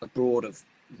a broad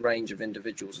range of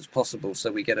individuals as possible, so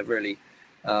we get a really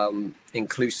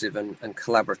inclusive and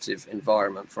collaborative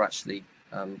environment for actually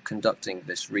conducting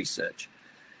this research.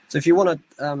 So if you want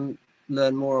to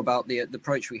learn more about the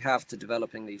approach we have to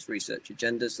developing these research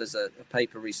agendas, there's a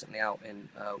paper recently out in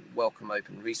Welcome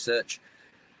Open Research.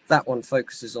 That one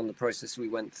focuses on the process we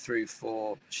went through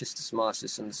for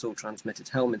schistosomiasis and the soil-transmitted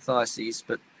helminthiasis,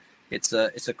 but it's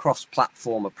a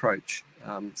cross-platform approach,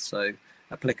 so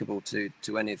applicable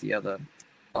to any of the other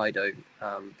IDDO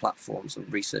platforms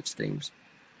and research themes.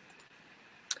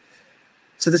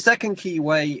 So the second key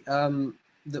way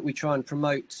that we try and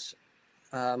promote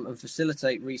and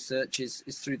facilitate research is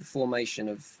through the formation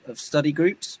of study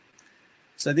groups.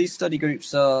 So these study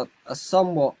groups are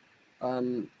somewhat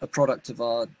a product of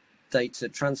our data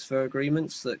transfer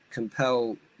agreements that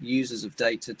compel users of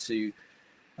data to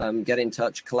get in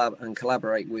touch and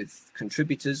collaborate with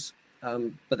contributors.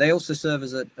 But they also serve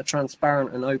as a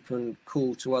transparent and open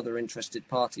call to other interested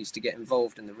parties to get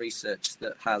involved in the research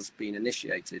that has been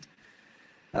initiated.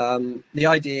 The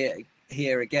idea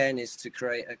here again is to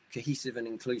create a cohesive and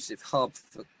inclusive hub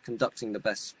for conducting the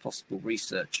best possible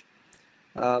research.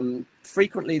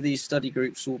 Frequently, these study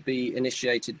groups will be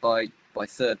initiated by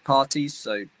third parties,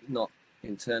 so not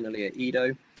internally at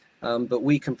IDDO, but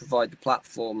we can provide the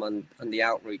platform and the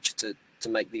outreach to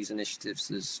make these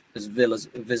initiatives as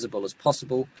visible as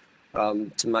possible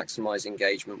to maximize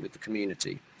engagement with the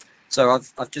community. So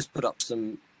I've just put up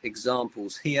some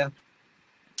examples here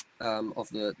of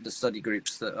the study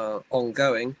groups that are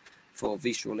ongoing for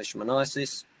visceral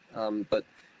leishmaniasis, but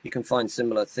you can find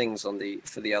similar things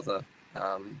for the other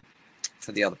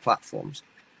platforms.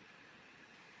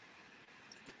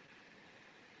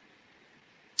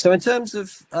 So in terms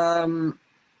of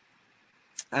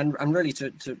and really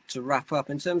to wrap up,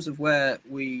 in terms of where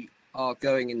we are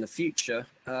going in the future,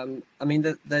 I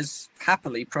mean, there's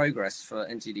happily progress for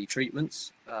NTD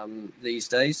treatments these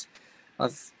days.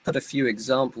 I've put a few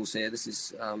examples here. This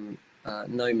is by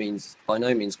no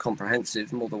means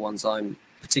comprehensive, more the ones I'm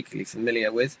particularly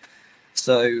familiar with.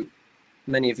 So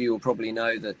many of you will probably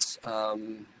know that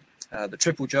the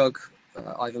triple drug,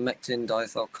 Ivermectin,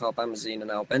 diethylcarbamazine,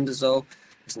 and albendazole,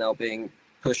 is now being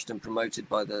pushed and promoted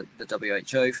by the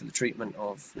WHO for the treatment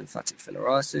of lymphatic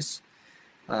filariasis.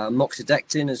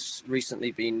 Moxidectin has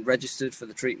recently been registered for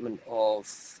the treatment of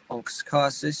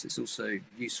onchocerciasis. It's also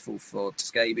useful for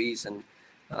scabies, and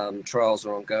trials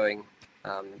are ongoing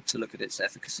to look at its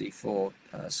efficacy for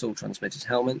soil-transmitted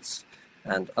helminths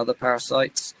and other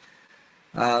parasites.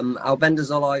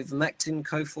 Albendazole ivermectin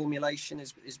co-formulation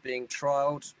is being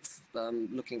trialed,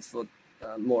 looking for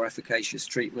more efficacious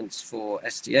treatments for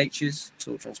STHs,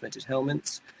 soil transmitted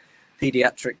helminths,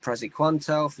 pediatric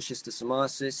praziquantel for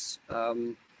schistosomiasis,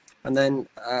 and then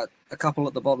a couple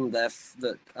at the bottom there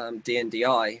that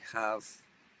DNDi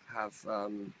have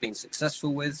been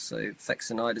successful with, so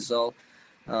fexinidazole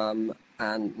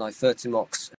and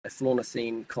nifurtimox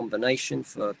eflornithine combination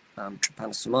for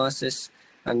trypanosomiasis,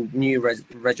 and new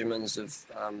regimens of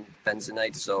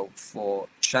benzonidazole for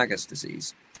Chagas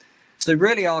disease. So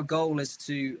really our goal is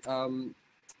to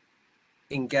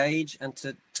engage and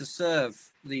to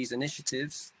serve these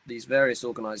initiatives, these various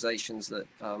organizations that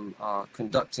are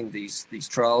conducting these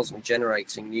trials and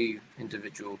generating new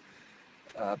individual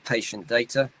patient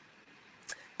data.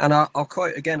 And I'll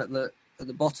quote again at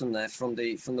the bottom there from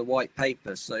the white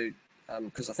paper, so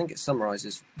because I think it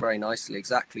summarizes very nicely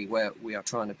exactly where we are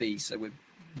trying to be. So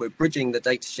we're bridging the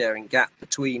data sharing gap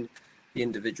between the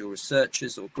individual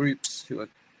researchers or groups who are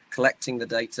collecting the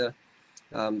data,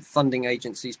 funding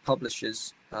agencies,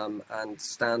 publishers, and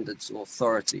standards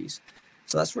authorities.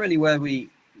 So that's really where we're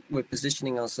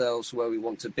positioning ourselves, where we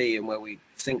want to be, and where we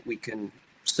think we can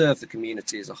serve the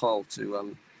community as a whole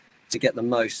to get the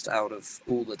most out of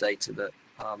all the data that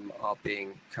are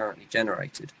being currently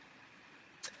generated.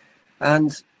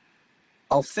 And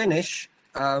I'll finish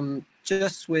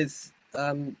just with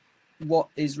what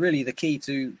is really the key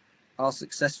to our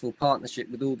successful partnership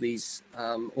with all these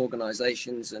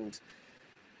organizations and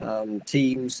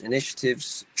teams,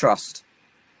 initiatives, trust.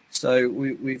 So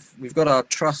we've got our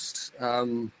trust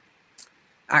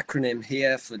acronym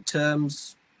here for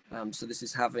terms. So this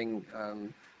is having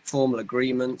formal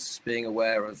agreements, being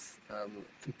aware of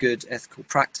good ethical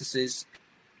practices,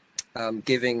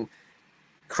 giving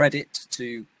credit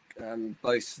to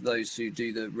both those who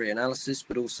do the reanalysis,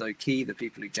 but also the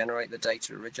people who generate the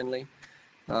data originally.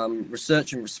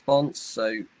 Research and response,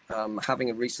 so having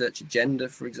a research agenda,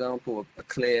 for example, a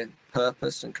clear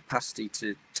purpose and capacity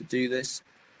to do this.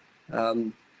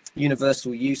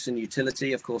 Universal use and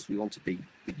utility, of course, we want to be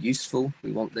useful.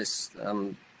 We want this,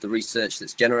 the research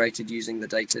that's generated using the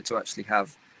data to actually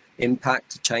have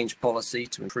impact, to change policy,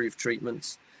 to improve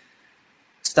treatments.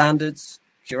 Standards,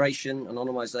 curation,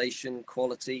 anonymization,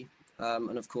 quality,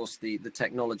 and of course the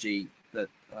technology that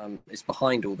is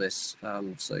behind all this,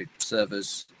 so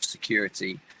servers,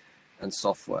 security, and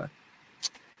software.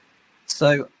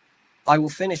 So I will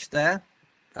finish there.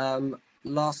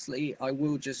 Lastly, I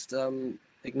will just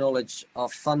acknowledge our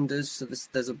funders. So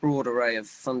there's a broad array of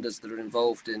funders that are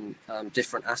involved in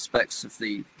different aspects of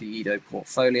the IDDO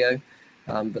portfolio,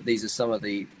 but these are some of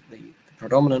the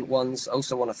predominant ones. I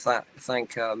also want to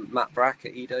thank Matt Brack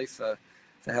at IDDO for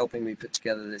helping me put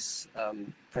together this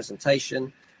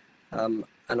presentation, and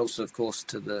also, of course,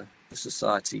 to the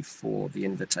Society for the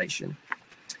invitation.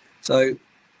 So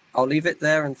I'll leave it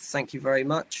there, and thank you very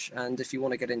much. And if you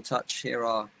want to get in touch, here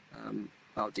are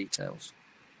our details.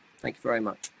 Thank you very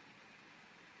much.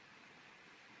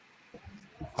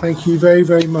 Thank you very,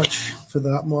 very much for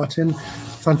that, Martin.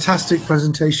 Fantastic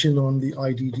presentation on the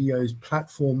IDDO's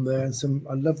platform there. And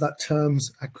I love that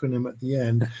terms acronym at the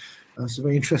end. Some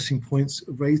very interesting points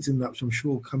raised in that, which I'm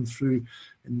sure will come through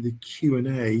in the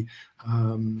Q&A,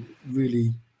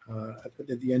 really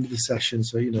at the end of the session.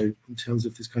 So, you know, in terms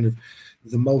of this kind of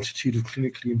the multitude of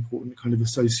clinically important kind of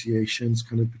associations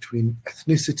kind of between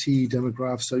ethnicity,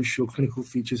 demographics, social, clinical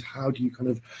features, how do you kind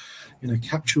of, you know,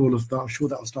 capture all of that? I'm sure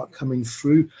that will start coming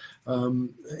through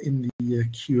in the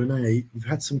Q&A. We've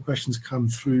had some questions come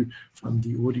through from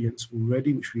the audience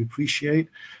already, which we appreciate.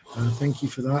 Thank you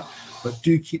for that. But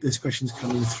do keep those questions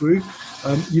coming through.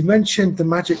 You mentioned the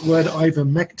magic word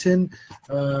ivermectin.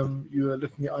 You were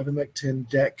looking at ivermectin,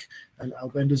 DEC, and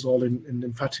albendazole in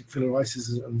lymphatic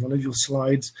filariasis on one of your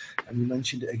slides, and you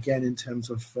mentioned it again in terms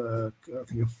of I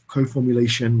think of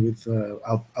co-formulation with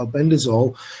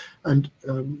albendazole. And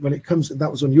when it comes,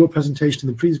 that was on your presentation.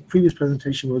 The previous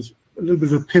presentation was a little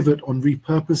bit of a pivot on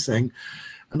repurposing,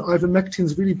 and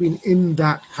ivermectin's really been in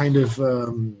that kind of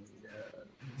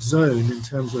zone in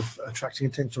terms of attracting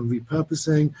attention on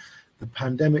repurposing. The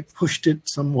pandemic pushed it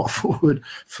somewhat forward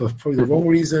for probably the wrong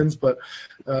reasons, but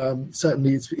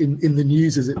certainly it's in the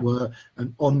news, as it were,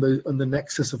 and on the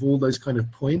nexus of all those kind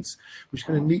of points, which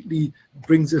kind of neatly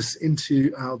brings us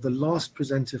into the last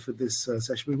presenter for this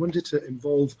session. We wanted to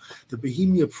involve the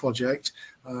BOHEMIA project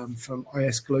from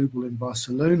IS Global in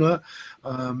Barcelona,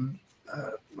 and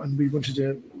we wanted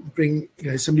to bring, you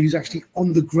know, somebody who's actually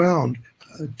on the ground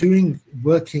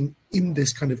working in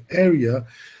this kind of area,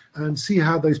 and see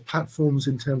how those platforms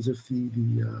in terms of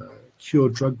the Cure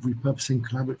Drug Repurposing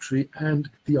Collaboratory and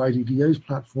the IDDO's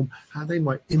platform, how they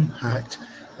might impact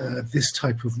this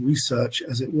type of research,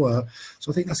 as it were.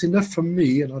 So I think that's enough from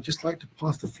me, and I'd just like to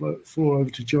pass the floor over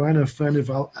to Joanna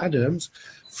Furnival Adams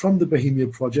from the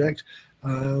BOHEMIA project,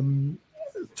 talking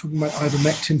about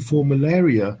ivermectin for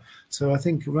malaria. So I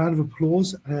think a round of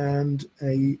applause and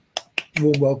a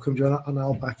warm welcome, Joanna, and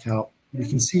I'll back out. We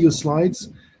can see your slides,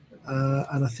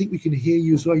 and I think we can hear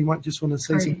you as well. You might just want to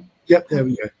say something. Yep, there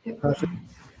we go. Yep. Perfect.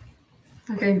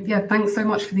 Okay, yeah, thanks so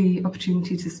much for the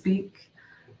opportunity to speak.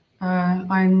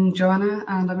 I'm Joanna,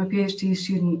 and I'm a PhD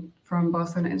student from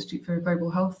Barcelona Institute for Global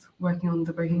Health, working on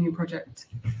the BOHEMIA project.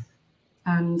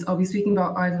 And I'll be speaking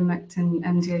about ivermectin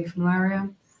MDA for malaria,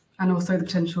 and also the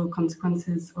potential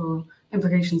consequences or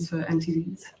implications for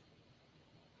NTDs.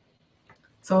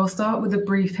 So I'll start with a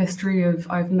brief history of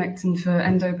ivermectin for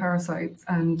endoparasites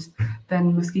and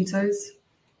then mosquitoes.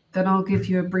 Then I'll give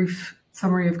you a brief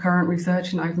summary of current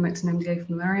research in ivermectin MDA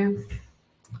for malaria.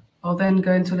 I'll then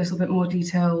go into a little bit more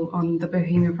detail on the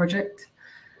BOHEMIA project.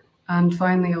 And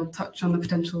finally, I'll touch on the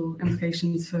potential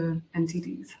implications for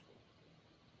NTDs.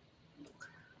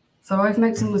 So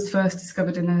ivermectin was first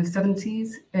discovered in the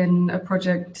 70s in a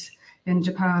project in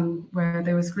Japan where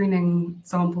they were screening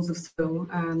samples of soil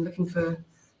and looking for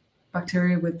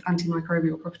bacteria with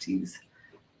antimicrobial properties.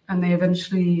 And they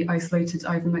eventually isolated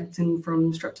ivermectin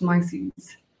from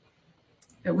streptomyces.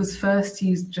 It was first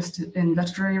used just in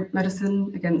veterinary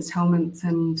medicine against helminths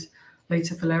and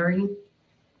later filariae.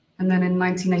 And then in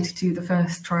 1982, the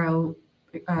first trial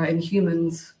in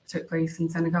humans took place in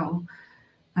Senegal.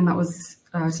 And that was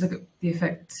to look at the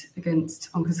effect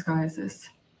against onchocerciasis.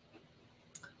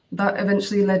 That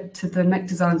eventually led to the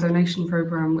Mectizan donation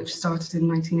program, which started in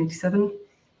 1987.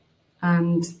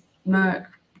 And Merck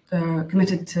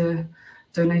committed to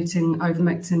donating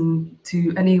ivermectin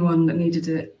to anyone that needed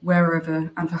it,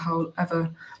 wherever and for however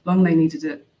long they needed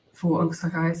it for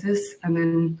onchocerciasis. And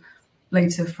then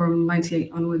later from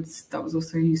 98 onwards, that was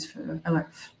also used for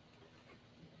LF.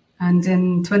 And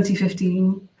in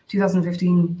 2015,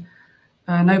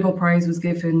 a Nobel Prize was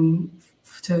given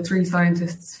to 3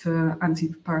 scientists for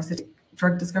anti-parasitic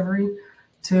drug discovery,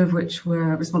 2 of which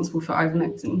were responsible for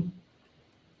ivermectin.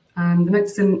 And the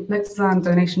Mectizan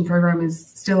donation program is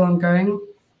still ongoing.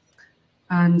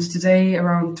 And today,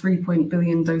 around 3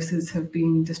 billion doses have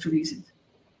been distributed.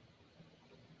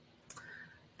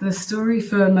 The story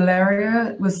for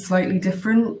malaria was slightly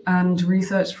different, and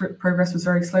research progress was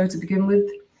very slow to begin with.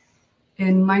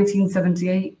 In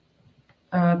 1978,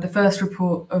 the first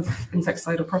report of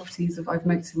insecticidal properties of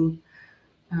ivermectin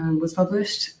was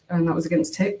published, and that was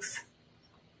against ticks.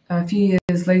 A few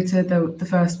years later, the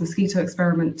first mosquito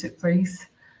experiment took place,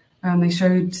 and they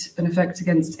showed an effect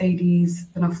against Aedes,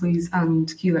 Anopheles,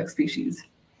 and Culex species.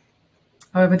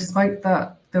 However, despite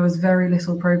that, there was very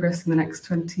little progress in the next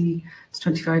 20 to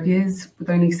 25 years, with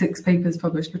only 6 papers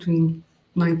published between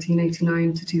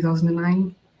 1989 to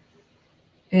 2009.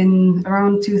 In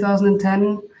around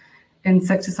 2010,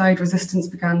 insecticide resistance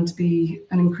began to be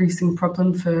an increasing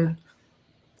problem for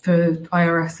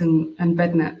IRS and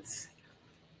bed nets.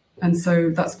 And so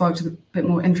that sparked a bit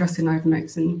more interest in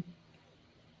ivermectin.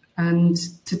 And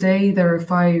today there are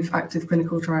 5 active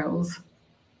clinical trials.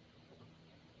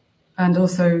 And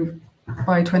also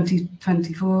by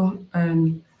 2024,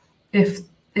 if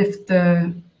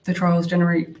the trials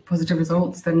generate positive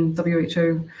results, then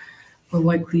WHO will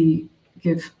likely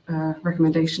give a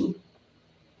recommendation.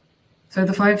 So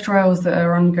the 5 trials that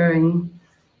are ongoing,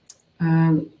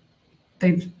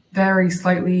 they vary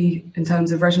slightly in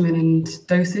terms of regimen and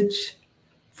dosage.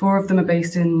 4 of them are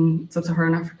based in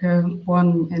sub-Saharan Africa,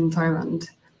 1 in Thailand.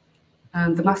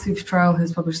 And the massive trial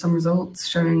has published some results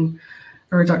showing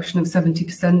a reduction of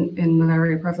 70% in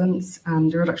malaria prevalence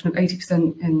and a reduction of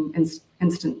 80% in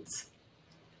incidence.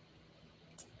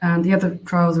 And the other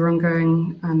trials are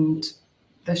ongoing, and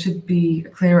there should be a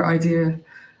clearer idea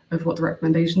of what the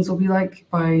recommendations will be like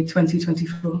by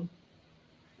 2024.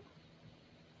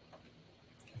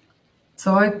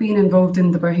 So I've been involved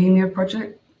in the BOHEMIA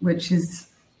project, which is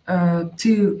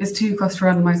 2 cluster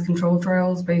randomized control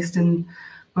trials based in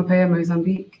Mopea,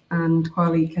 Mozambique, and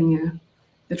Kwale, Kenya.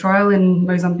 The trial in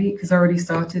Mozambique has already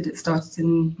started. It started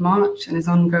in March and is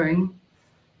ongoing.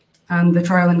 And the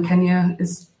trial in Kenya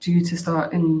is due to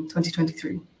start in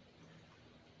 2023.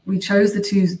 We chose the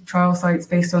 2 trial sites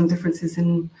based on differences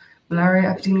in malaria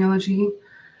epidemiology.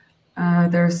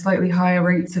 There are slightly higher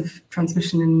rates of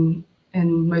transmission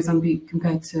in Mozambique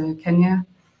compared to Kenya.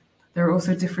 There are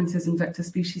also differences in vector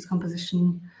species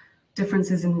composition,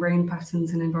 differences in rain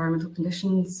patterns and environmental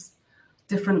conditions,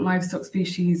 different livestock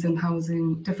species and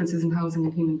housing, differences in housing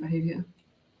and human behavior.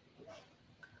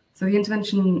 So the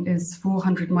intervention is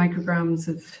 400 micrograms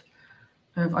of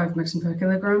ivermectin per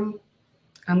kilogram,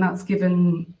 and that's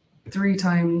given 3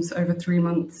 times over 3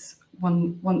 months,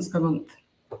 once per month.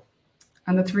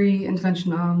 And the 3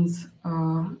 intervention arms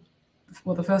are,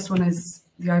 well, the first one is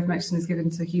the ivermectin is given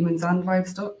to humans and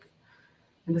livestock.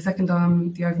 In the second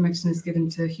arm, the ivermectin is given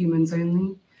to humans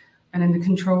only. And in the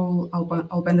control,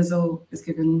 albendazole is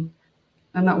given,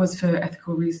 and that was for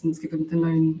ethical reasons, given the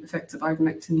known effects of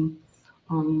ivermectin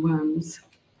on worms.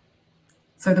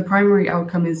 So the primary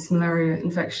outcome is malaria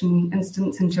infection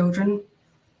incidence in children.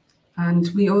 And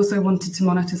we also wanted to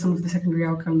monitor some of the secondary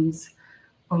outcomes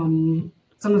on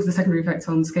some of the secondary effects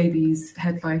on scabies,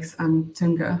 head lice, and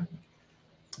tunga.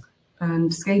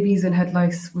 And scabies and head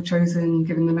lice were chosen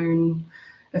given the known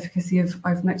efficacy of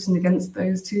ivermectin against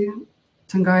those two.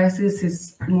 Tungiasis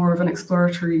is more of an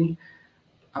exploratory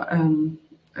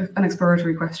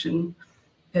question.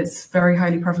 It's very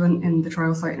highly prevalent in the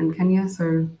trial site in Kenya,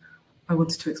 so I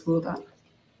wanted to explore that.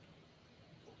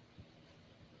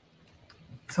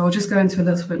 So I'll just go into a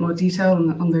little bit more detail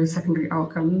on those secondary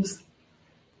outcomes.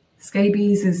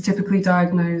 Scabies is typically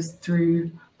diagnosed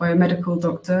by a medical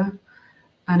doctor,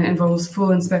 and it involves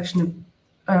full inspection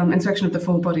of the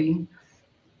full body.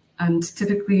 And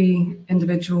typically,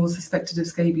 individuals suspected of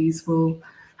scabies will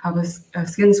have a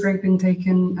skin scraping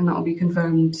taken, and that will be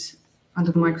confirmed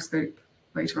under the microscope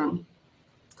later on.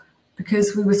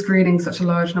 Because we were screening such a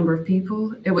large number of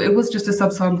people, it was just a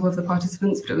subsample of the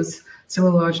participants, but it was still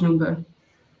a large number.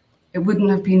 It wouldn't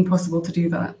have been possible to do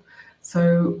that.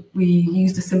 So we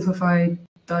used a simplified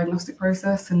diagnostic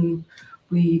process, and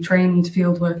we trained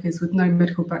field workers with no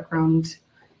medical background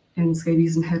in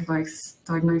scabies and head lice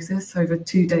diagnosis over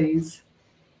 2 days.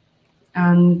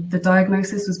 And the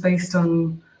diagnosis was based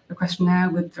on a questionnaire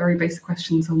with very basic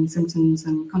questions on symptoms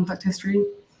and contact history.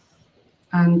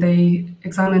 And they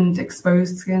examined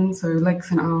exposed skin, so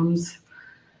legs and arms,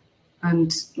 and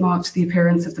marked the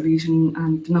appearance of the lesion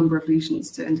and the number of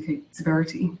lesions to indicate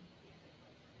severity.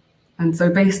 And so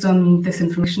based on this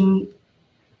information,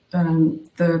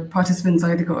 the participants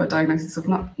either got a diagnosis of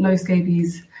no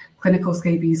scabies, clinical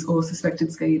scabies, or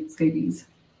suspected scabies.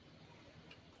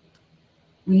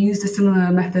 We used a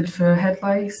similar method for head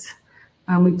lice,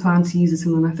 and we plan to use a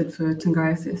similar method for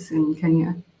tungiasis in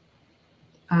Kenya.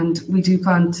 And we do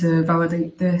plan to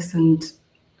validate this and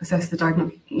assess the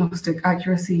diagnostic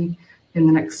accuracy in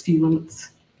the next few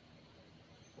months.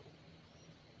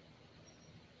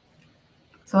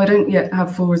 So I don't yet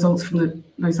have full results from the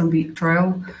Mozambique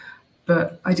trial,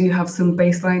 but I do have some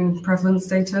baseline prevalence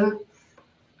data.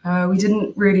 We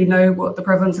didn't really know what the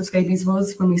prevalence of scabies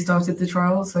was when we started the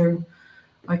trial, so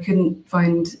I couldn't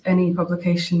find any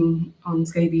publication on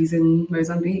scabies in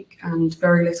Mozambique and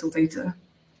very little data.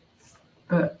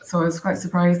 So I was quite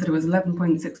surprised that it was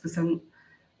 11.6%,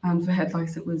 and for head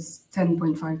lice it was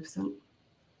 10.5%.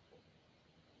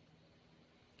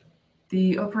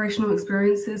 The operational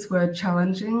experiences were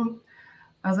challenging.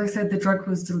 As I said, the drug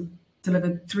was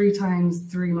delivered 3 times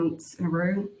 3 months in a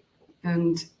row,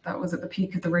 and that was at the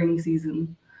peak of the rainy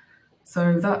season.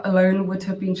 So that alone would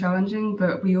have been challenging,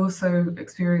 but we also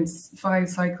experienced 5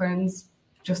 cyclones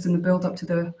just in the build up to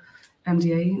the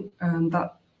MDA, and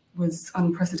that was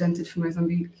unprecedented for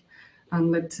Mozambique and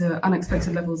led to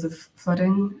unexpected levels of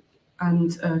flooding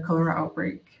and a cholera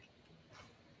outbreak.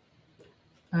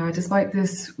 Despite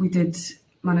this, we did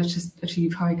manage to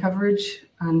achieve high coverage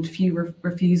and few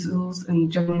refusals, and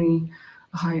generally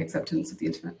a high acceptance of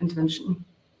the intervention.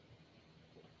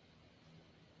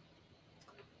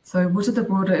 So what are the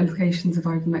broader implications of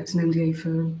ivermectin MDA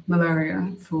for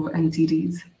malaria for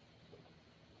NTDs?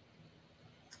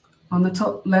 On the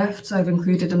top left, I've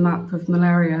included a map of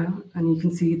malaria, and you can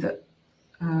see that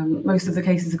most of the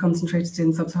cases are concentrated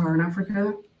in sub-Saharan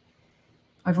Africa.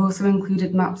 I've also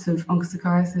included maps of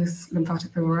onchocerciasis,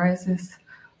 lymphatic filariasis,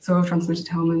 soil-transmitted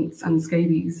helminths, and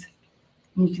scabies.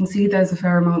 And you can see there's a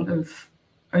fair amount of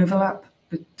overlap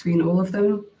between all of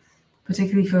them,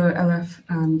 particularly for LF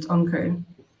and onco.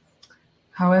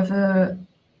 However,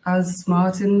 as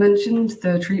Martin mentioned,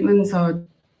 the treatments are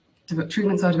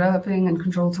developing and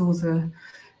control tools are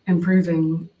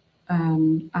improving,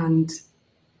 and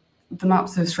the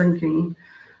maps are shrinking.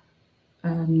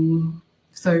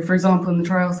 So, for example, in the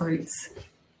trial sites,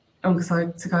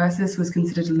 onchocerciasis was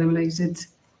considered eliminated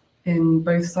in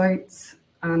both sites,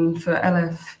 and for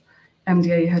LF,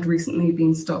 MDA had recently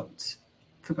been stopped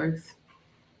for both.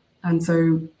 And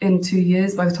so in 2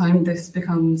 years, by the time this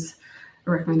becomes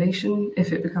a recommendation,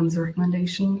 if it becomes a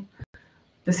recommendation,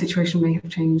 the situation may have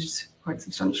changed quite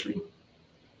substantially.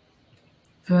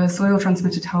 For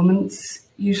soil-transmitted helminths,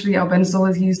 usually albendazole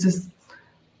is used as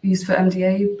used for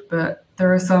MDA, but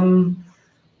there are some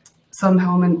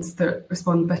helminths that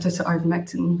respond better to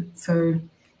ivermectin. So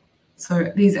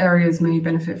these areas may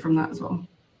benefit from that as well.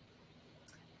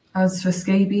 As for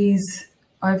scabies,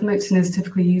 ivermectin is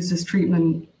typically used as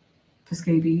treatment for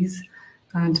scabies,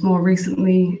 and more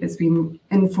recently it's been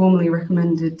informally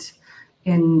recommended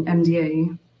in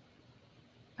MDA.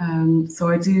 So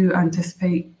I do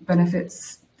anticipate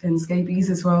benefits in scabies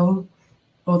as well,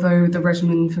 although the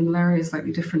regimen for malaria is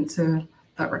slightly different to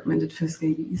that recommended for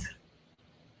scabies.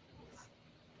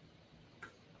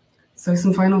 So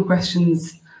some final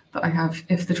questions that I have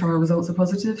if the trial results are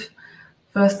positive.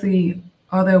 Firstly,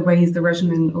 are there ways the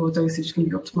regimen or dosage can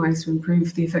be optimized to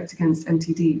improve the effect against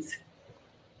NTDs?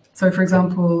 So for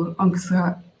example,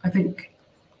 I think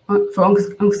for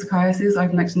onchocerciasis,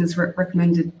 ivermectin is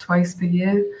recommended twice per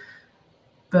year,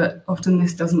 but often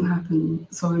this doesn't happen.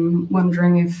 So I'm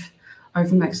wondering if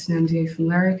ivermectin and MDA for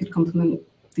malaria could complement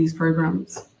these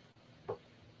programs.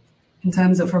 In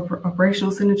terms of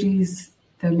operational synergies,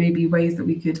 there may be ways that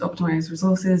we could optimize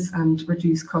resources and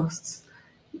reduce costs,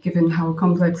 given how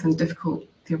complex and difficult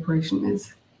the operation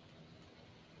is.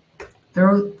 There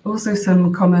are also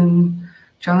some common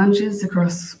challenges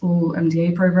across all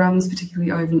MDA programs,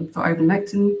 particularly for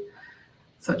ivermectin,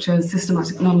 such as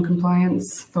systematic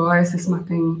non-compliance, psoriasis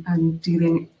mapping, and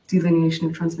delineation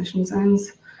of transmission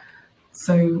zones.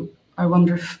 So I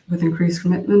wonder if with increased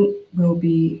commitment, we'll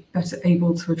be better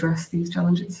able to address these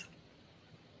challenges.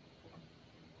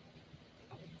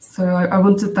 So I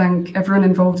want to thank everyone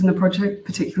involved in the project,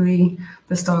 particularly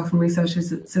the staff and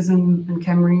researchers at CISM and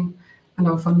Chemry, and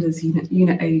our funders,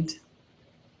 Unit Aid.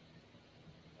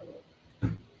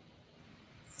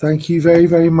 Thank you very,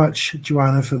 very much,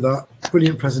 Joanna, for that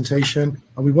brilliant presentation.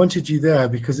 And we wanted you there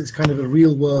because it's kind of a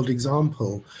real world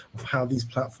example of how these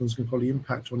platforms can probably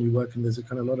impact on your work. And there's a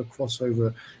kind of lot of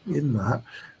crossover in that.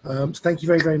 So thank you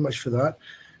very, very much for that.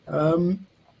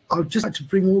 I'd just like to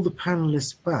bring all the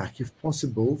panelists back, if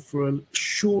possible, for a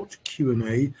short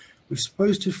Q&A. We're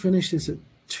supposed to finish this at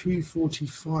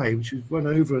 2:45, which we've run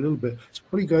over a little bit. So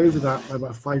probably go over that by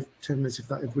about 5-10 minutes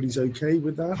if everybody's okay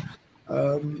with that.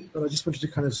 But I just wanted to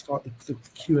kind of start the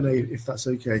Q&A, if that's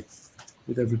okay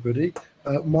with everybody.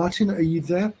 Martin, are you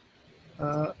there?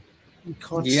 We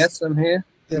can't. Yes, I'm here.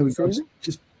 There we go.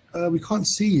 Just we can't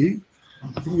see you.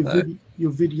 I think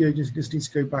your video just needs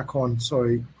to go back on.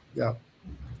 Sorry. Yeah.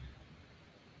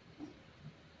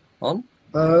 On?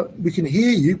 We can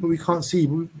hear you, but we can't see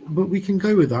you. But we can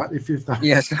go with that if that.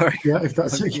 Yeah, sorry. Yeah, if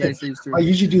that's okay. I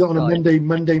usually do that on a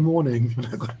Monday morning. I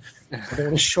don't want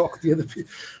to shock the other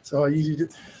people, so I usually do.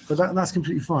 But that's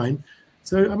completely fine.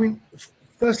 So I mean,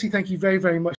 firstly, thank you very,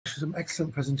 very much for some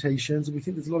excellent presentations. And we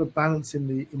think there's a lot of balance in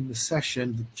the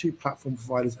session, the two platform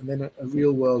providers, and then a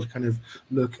real world kind of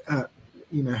look at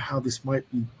how this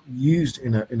might be used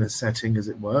in a setting, as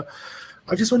it were.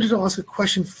 I just wanted to ask a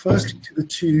question firstly to the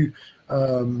two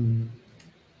the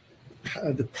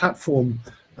platform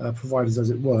providers,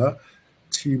 as it were,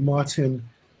 to Martin.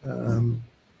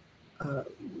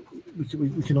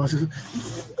 We can ask.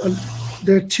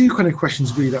 There are two kind of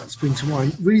questions really that spring to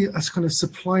mind. Really, that's kind of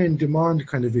supply and demand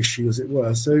kind of issue, as it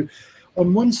were. So,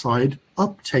 on one side,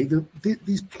 uptake.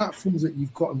 These platforms that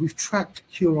you've got, and we've tracked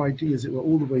CureID, as it were,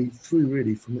 all the way through,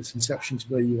 really, from its inception to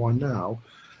where you are now.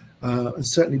 And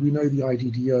certainly we know the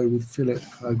IDDO with Philip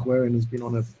Guerin has been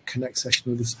on a Connect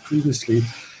session with us previously.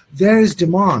 There is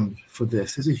demand for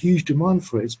this. There's a huge demand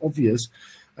for it. It's obvious.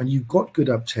 And you've got good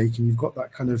uptake and you've got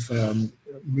that kind of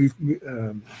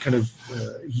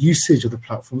usage of the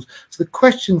platforms. So the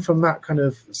question from that kind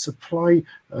of supply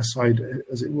side,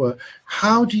 as it were,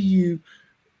 how do you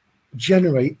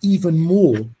generate even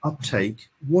more uptake?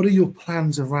 What are your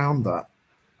plans around that?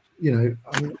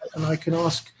 And I can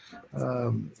ask,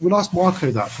 we'll ask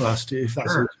Marco that first, if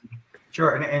that's sure. Okay.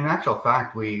 Sure. And in actual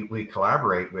fact, we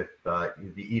collaborate with the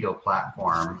IDDO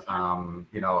platform.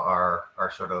 Our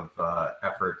sort of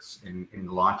efforts in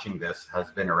launching this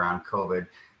has been around COVID.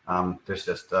 There's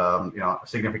just a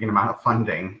significant amount of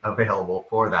funding available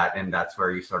for that, and that's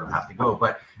where you sort of have to go.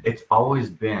 But it's always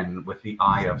been with the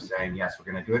eye of saying, yes,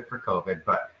 we're going to do it for COVID,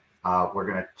 but we're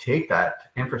going to take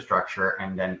that infrastructure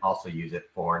and then also use it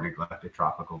for neglected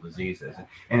tropical diseases.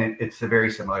 And it's very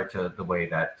similar to the way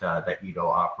that IDDO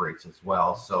operates as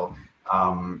well. So,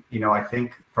 I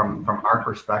think from our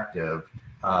perspective,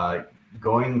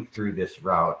 going through this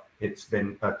route, it's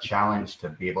been a challenge to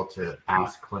be able to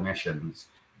ask clinicians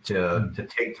to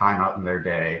take time out in their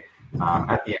day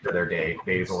at the end of their day,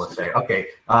 they will say, okay,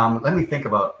 let me think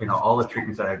about, all the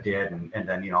treatments that I did. And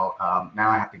then, now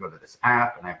I have to go to this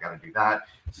app and I've got to do that.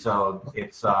 So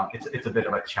it's a bit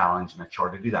of a challenge and a chore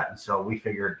to do that. And so we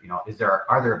figured,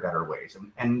 are there better ways?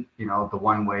 And the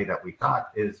one way that we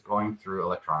thought is going through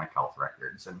electronic health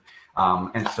records.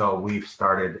 And so we've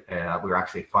started, we were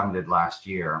actually funded last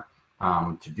year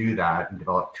to do that and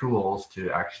develop tools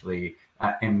to actually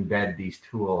embed these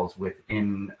tools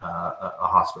within a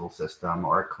hospital system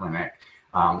or a clinic,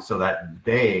 so that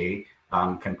they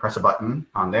can press a button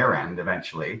on their end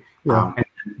eventually, and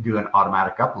do an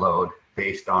automatic upload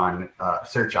based on a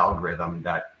search algorithm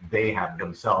that they have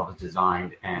themselves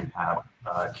designed and have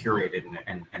curated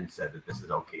and said that this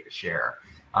is okay to share.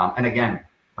 And again,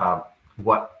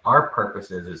 what our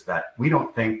purpose is that we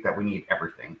don't think that we need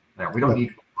everything. We don't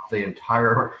need the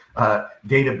entire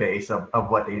database of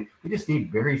what we just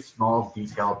need very small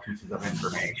detailed pieces of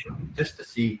information just to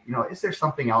see, is there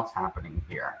something else happening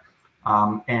here?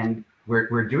 And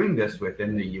we're doing this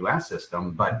within the US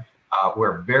system, but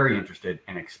we're very interested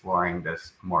in exploring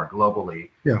this more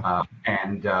globally.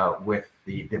 And with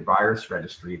the virus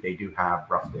registry, they do have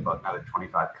roughly about another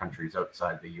 25 countries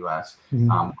outside the US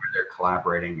where they're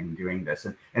collaborating and doing this.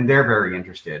 And they're very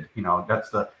interested.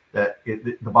 That's the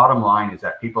bottom line, is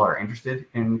that people are interested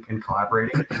in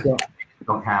collaborating. They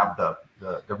don't have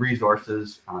the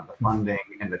resources, the funding,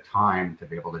 and the time to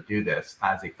be able to do this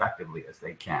as effectively as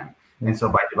they can. And so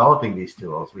by developing these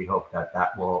tools, we hope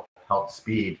that will help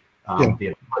speed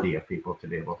the ability of people to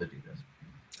be able to do this.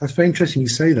 That's very interesting you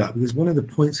say that, because one of the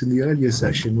points in the earlier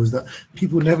session was that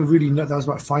people never really know. That was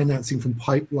about financing from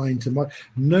pipeline to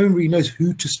no one really knows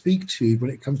who to speak to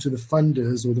when it comes to the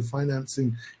funders or the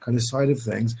financing kind of side of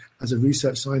things. As a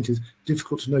research scientist,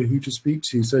 difficult to know who to speak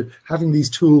to. So having these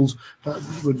tools that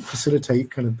would facilitate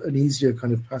kind of an easier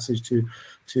kind of passage to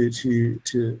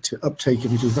uptake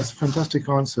of it. That's a fantastic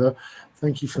answer.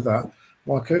 Thank you for that,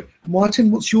 Marco. Martin,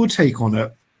 what's your take on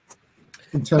it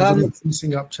in terms of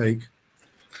increasing uptake?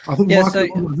 I think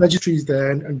marketing the registries there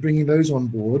and bringing those on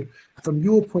board. From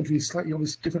your point of view, slightly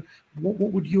obviously different. What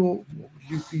would be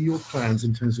your plans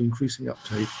in terms of increasing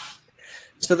uptake?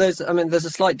 So there's a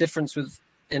slight difference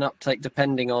in uptake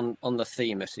depending on the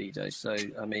theme at IDDO. So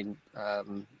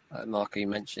Marco, you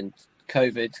mentioned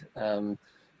COVID,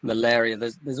 malaria.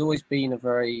 There's always been a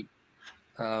very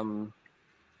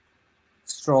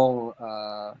strong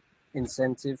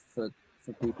incentive for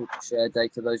people to share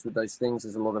data, those with those things.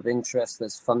 There's a lot of interest,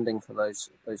 there's funding for those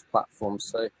platforms.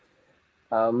 So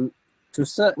to a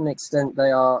certain extent,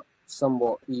 they are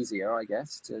somewhat easier, I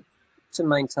guess, to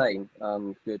maintain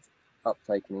good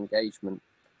uptake and engagement.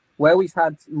 Where we've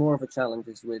had more of a challenge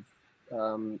is with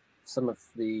some of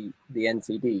the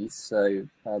NTDs. So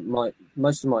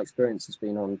most of my experience has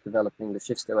been on developing the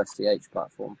Schito STH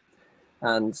platform.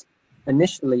 And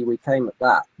initially we came at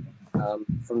that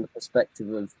from the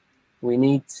perspective of, we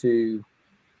need to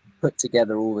put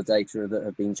together all the data that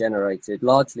have been generated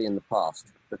largely in the past,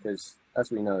 because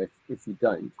as we know,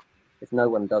 if no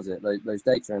one does it, those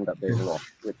data end up being lost,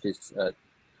 which is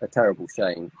a terrible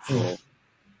shame.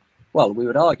 Well, we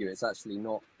would argue it's actually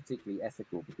not particularly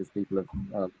ethical, because people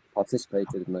have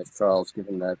participated in those trials,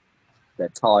 given their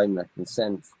time, their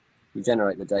consent. You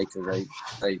generate the data,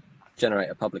 they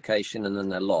generate a publication, and then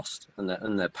they're lost, and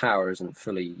their power isn't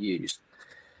fully used.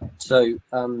 So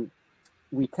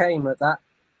we came at that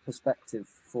perspective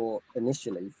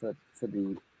initially for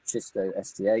the Schito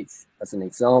STH as an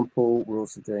example. We're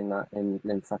also doing that in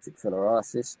lymphatic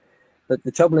filariasis. But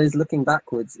the trouble is, looking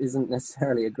backwards isn't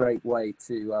necessarily a great way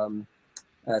to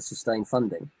sustain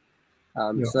funding.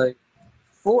 So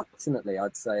fortunately,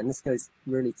 I'd say, and this goes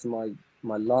really to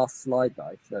my last slide that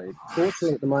I showed,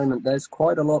 fortunately at the moment, there's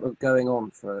quite a lot of going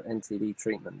on for NTD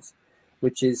treatments,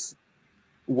 which is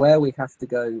where we have to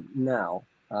go now.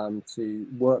 To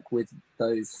work with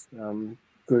those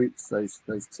groups,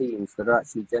 those teams that are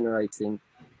actually generating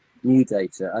new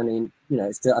data. I mean,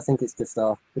 I think it's just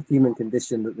the human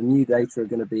condition that the new data are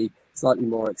going to be slightly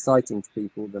more exciting to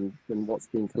people than what's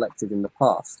been collected in the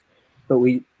past. But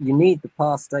you need the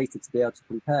past data to be able to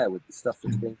compare with the stuff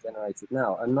that's being generated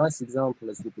now. A nice example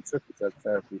is with the triple drug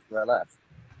therapy for LF.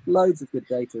 Loads of good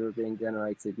data are being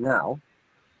generated now,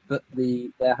 but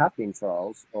there have been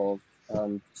trials of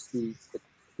the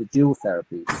dual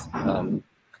therapies.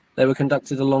 They were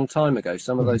conducted a long time ago.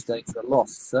 Some of those data are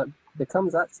lost. So it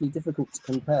becomes actually difficult to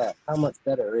compare how much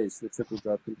better is the triple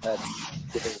drug compared to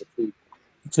giving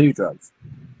the two drugs.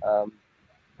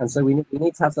 And so we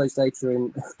need to have those data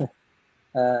in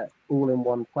all in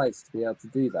one place to be able to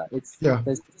do that.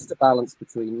 There's just a balance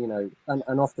between,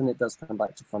 and often it does come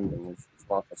back to funding, as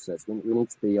Marco says. We need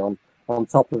to be on on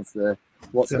top of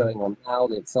what's going on now,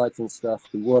 the exciting stuff,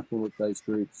 be working with those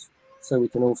groups, so we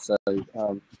can also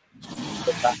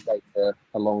put that data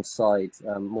alongside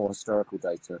more historical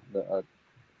data that are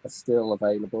still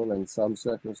available in some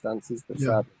circumstances, but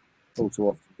sadly, all too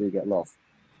often do get lost.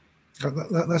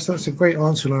 That's a great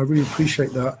answer, and I really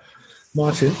appreciate that,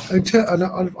 Martin.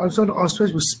 And I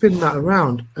suppose we'll spin that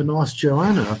around and ask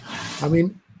Joanna. I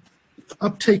mean,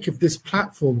 uptake of this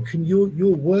platform,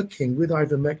 you're working with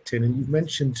ivermectin, and you've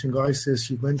mentioned tungitis,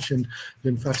 you've mentioned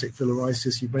lymphatic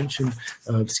filariasis, you've mentioned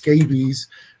scabies,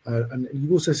 and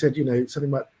you also said, you know,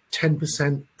 something about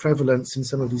 10% prevalence in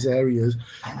some of these areas.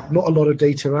 Not a lot of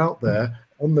data out there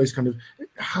on those kind of.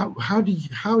 How do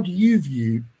you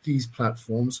view these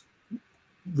platforms?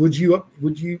 Would you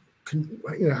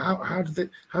know, how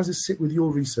does it sit with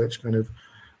your research kind of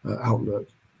outlook?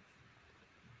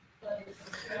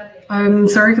 I'm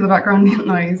sorry for the background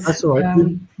noise. That's all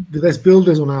right. There's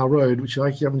builders on our road, which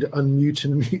I keep having to unmute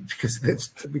and mute because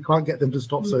we can't get them to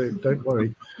stop. So don't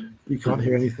worry, you can't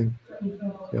hear anything.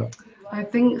 Yeah. I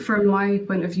think from my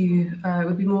point of view, it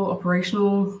would be more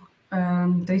operational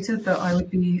data that I would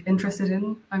be interested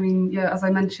in. I mean, yeah, as I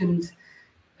mentioned,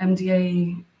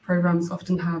 MDA programs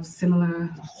often have similar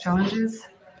challenges,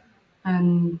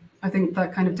 and I think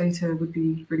that kind of data would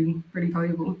be really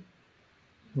valuable.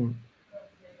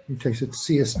 Okay, so to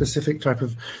see a specific type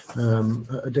of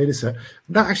a data set.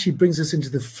 That actually brings us into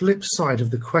the flip side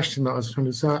of the question that I was trying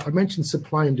to say. I mentioned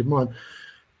supply and demand,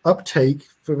 uptake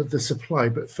for the supply,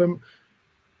 but from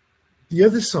the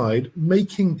other side,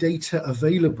 making data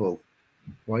available,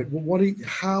 right?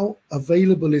 How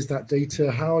available is that data?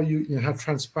 How are you know, how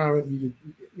transparent,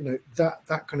 you know,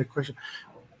 that kind of question.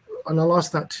 And I'll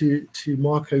ask that to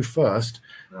Marco first,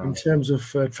 in terms of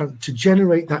to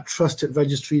generate that trust at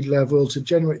registry level, to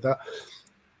generate that.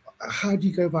 How do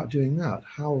you go about doing that?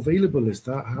 How available is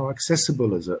that? How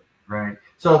accessible is it? Right.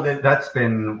 So that's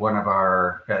been one of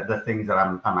our the things that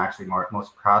I'm actually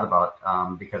most proud about,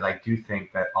 because I do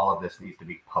think that all of this needs to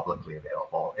be publicly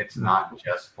available. It's not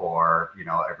just for, you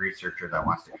know, a researcher that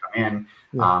wants to come in,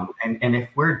 and if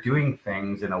we're doing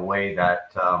things in a way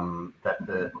that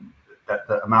that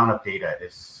the amount of data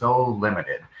is so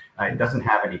limited. It doesn't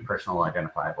have any personal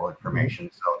identifiable information.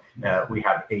 So we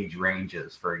have age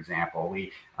ranges, for example.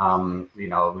 We, you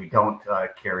know, we don't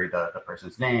carry the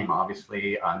person's name,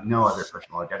 obviously, no other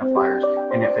personal identifiers.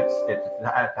 And if it's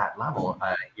at that level,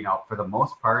 you know, for the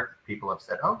most part, people have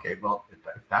said, okay, well, if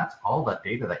that's all the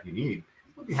data that you need,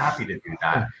 we'll be happy to do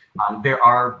that. There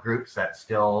are groups that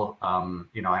still,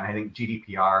 you know, and I think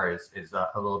GDPR is a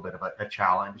little bit of a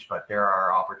challenge, but there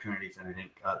are opportunities, and I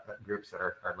think groups that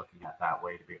are looking at that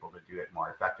way to be able to do it more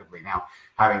effectively. Now,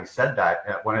 having said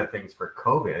that, one of the things for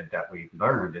COVID that we've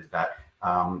learned is that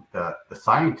the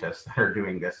scientists that are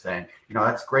doing this saying, you know,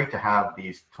 that's great to have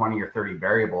these 20 or 30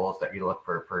 variables that you look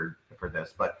for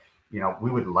this, but you know,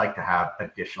 we would like to have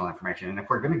additional information. And if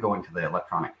we're going to go into the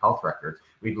electronic health records,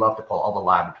 we'd love to pull all the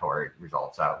laboratory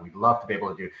results out. We'd love to be able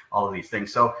to do all of these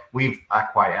things. So we've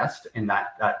acquiesced in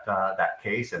that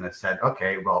case and have said,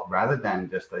 okay, well, rather than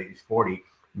just these 40,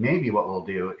 maybe what we'll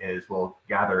do is we'll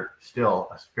gather still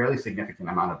a fairly significant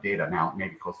amount of data, now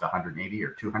maybe close to 180 or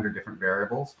 200 different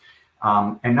variables,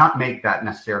 and not make that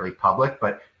necessarily public,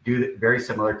 but do it very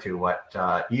similar to what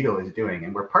IDDO is doing.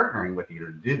 And we're partnering with IDDO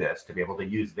to do this, to be able to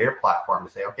use their platform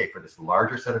to say, okay, for this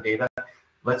larger set of data,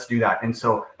 let's do that. And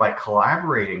so by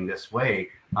collaborating this way,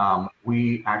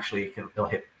 we actually will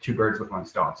hit two birds with one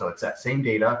stone. So it's that same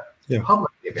data,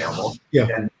 publicly available,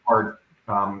 and more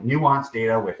nuanced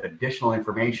data with additional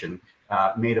information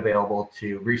made available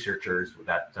to researchers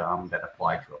that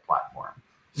apply to a platform.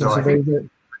 So I think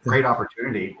great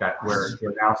opportunity that we're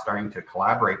now starting to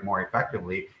collaborate more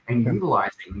effectively and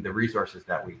utilizing the resources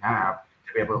that we have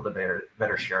to be able to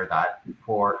better share that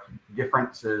for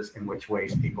differences in which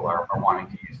ways people are wanting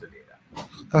to use the data.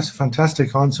 That's a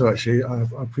fantastic answer, actually. I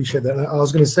appreciate that. I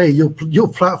was going to say your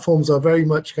platforms are very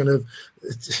much kind of,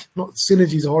 not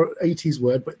synergies or 80s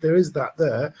word, but there is that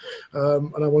there.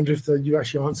 And I wonder if you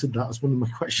actually answered that as one of my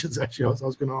questions, actually, I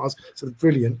was going to ask. So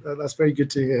brilliant. That's very good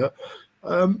to hear.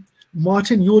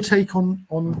 Martin, your take on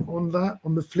that,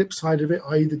 on the flip side of it,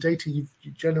 i.e. the data you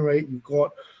generate, you've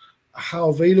got, how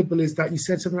available is that? You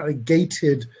said something like a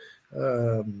gated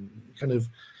kind of,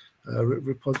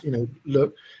 you know,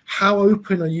 look. How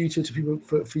open are you to people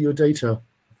for your data,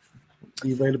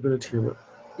 the availability of it?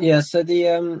 Yeah, so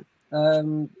the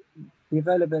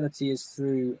availability is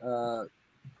through a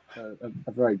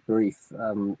very brief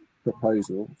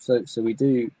proposal. So we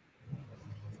do.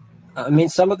 I mean,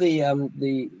 some of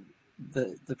the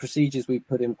procedures we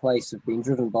put in place have been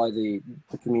driven by the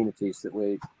communities that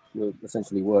we're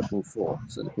essentially working for,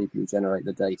 so the people who generate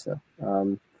the data.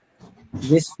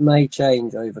 This may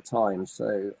change over time.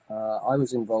 So I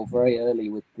was involved very early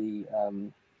with the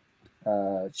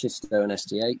Schito and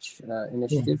SDH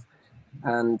initiative,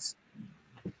 and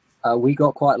we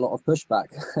got quite a lot of pushback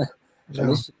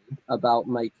initially about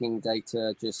making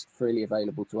data just freely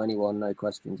available to anyone, no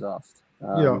questions asked.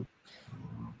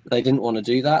 They didn't want to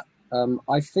do that.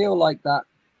 I feel like that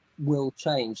will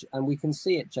change, and we can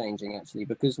see it changing actually,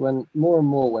 because when more and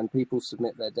more when people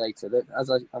submit their data, that,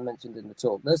 as I mentioned in the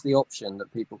talk, there's the option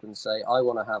that people can say, I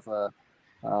want to have a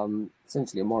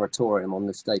essentially a moratorium on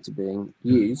this data being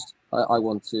used. I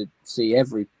want to see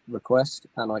every request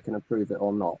and I can approve it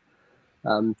or not.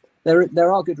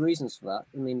 There are good reasons for that.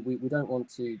 I mean, we don't want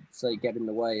to, say, get in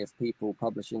the way of people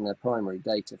publishing their primary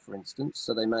data, for instance.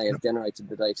 So they may have generated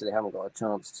the data, they haven't got a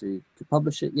chance to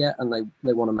publish it yet, and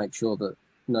they want to make sure that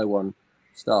no one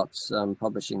starts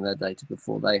publishing their data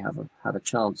before they have had a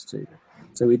chance to.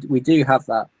 So we do have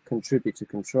that contributor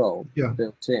control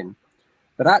built in.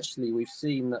 But actually, we've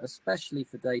seen that, especially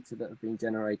for data that have been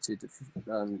generated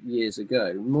years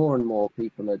ago, more and more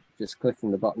people are just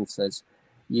clicking the button that says,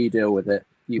 you deal with it.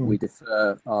 We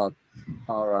defer our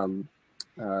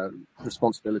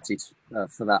responsibility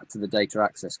for that to the Data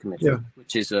Access Committee,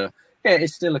 which is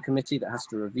it's still a committee that has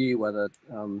to review whether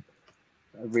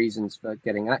reasons for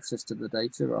getting access to the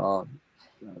data are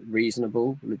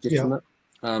reasonable, legitimate.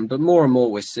 But more and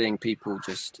more we're seeing people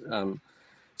just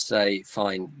say,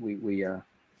 fine,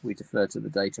 we defer to the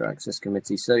Data Access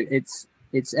Committee. So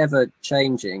it's ever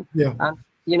changing. And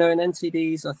you know, in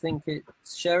NTDs, I think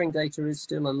sharing data is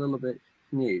still a little bit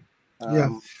new.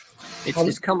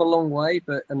 It's come a long way,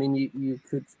 but I mean, you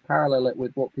could parallel it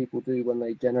with what people do when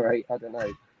they generate, I don't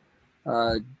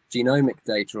know, genomic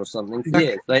data or something. For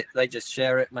years, they just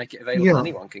share it, make it available,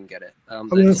 anyone can get it.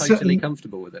 They're totally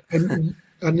comfortable with it. And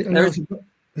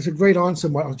that's a great answer,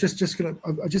 Mike. Just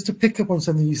to pick up on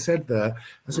something you said there.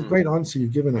 That's a great answer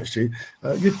you've given. Actually,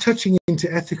 you're touching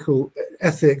into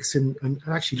ethics and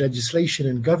actually legislation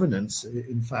and governance.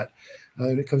 In fact,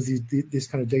 when it comes to this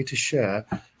kind of data share,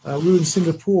 we were in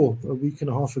Singapore a week and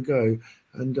a half ago,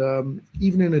 and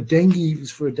even in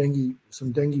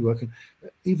some dengue work, and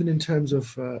even in terms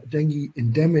of dengue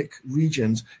endemic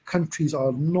regions, countries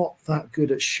are not that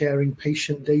good at sharing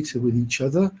patient data with each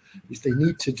other, which they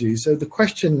need to do. So the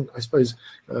question, I suppose,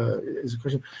 is a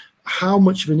question: how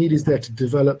much of a need is there to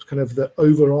develop kind of the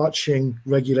overarching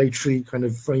regulatory kind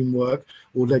of framework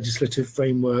or legislative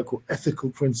framework or ethical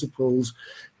principles?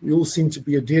 We all seem to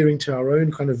be adhering to our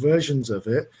own kind of versions of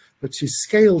it, but to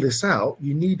scale this out,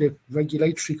 you need a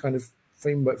regulatory kind of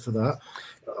framework for that.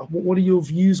 What are your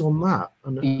views on that?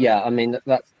 Yeah, I mean,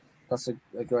 that's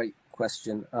a great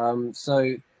question.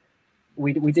 So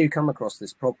we do come across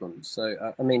this problem.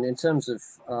 So, I mean, in terms of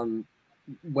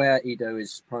where IDDO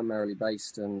is primarily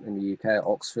based in the UK at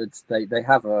Oxford, they've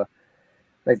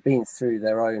been through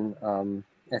their own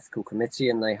ethical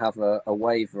committee, and they have a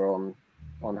waiver on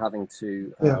having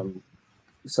to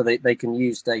so they can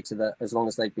use data that, as long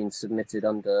as they've been submitted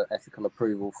under ethical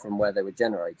approval from where they were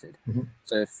generated.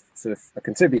 So if a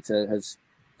contributor has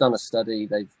done a study,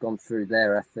 they've gone through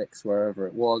their ethics wherever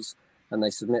it was, and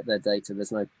they submit their data,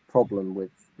 there's no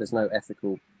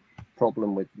ethical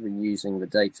problem with reusing the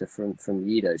data from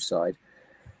the IDDO side.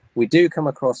 We do come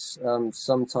across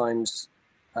sometimes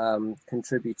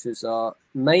contributors are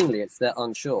mainly they're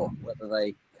unsure whether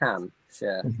they can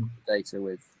share data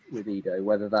with IDDO,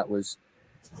 whether that was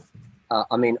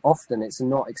I mean, often it's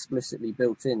not explicitly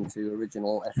built into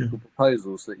original ethical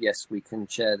proposals that yes, we can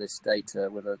share this data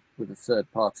with a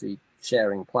third party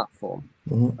sharing platform.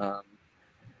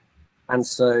 And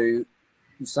so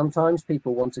sometimes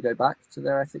people want to go back to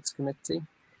their ethics committee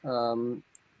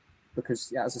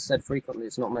because, as I said, frequently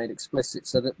it's not made explicit,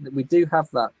 so that we do have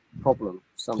that problem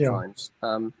sometimes.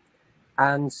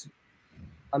 And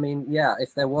I mean,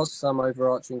 if there was some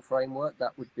overarching framework,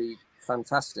 that would be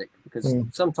fantastic, because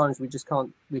sometimes we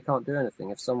can't do anything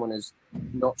if someone is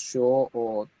not sure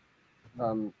or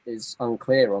is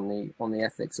unclear on the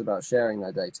ethics about sharing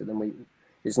their data. Then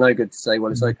it's no good to say,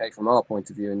 well, it's okay from our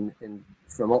point of view, and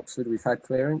from Oxford we've had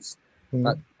clearance.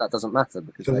 That doesn't matter,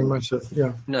 because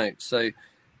no. So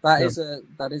that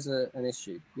is an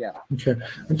issue. Okay.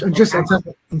 And just and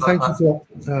thank you for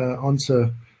that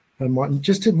answer, Martin.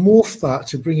 Just to morph that,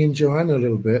 to bring in Joanna a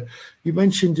little bit, you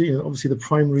mentioned, obviously the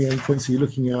primary endpoints, so you're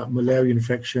looking at malaria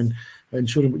infection in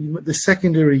children, but the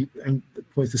secondary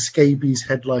endpoints, the scabies,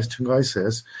 head lice,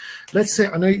 tongitis. Let's say,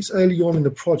 I know it's early on in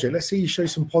the project, let's say you show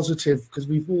some positive, because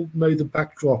we've all know the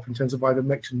backdrop in terms of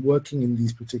ivermectin working in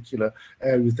these particular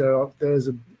areas. There's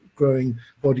a growing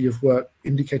body of work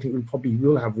indicating we probably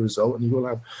will have a result, and you will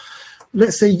have,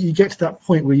 let's say you get to that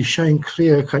point where you're showing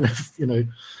clear kind of, you know,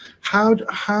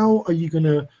 how are you going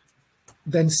to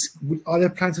then, are there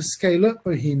plans to scale up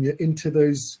BOHEMIA into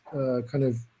those kind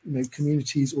of, you know,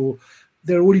 communities, or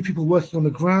there are already people working on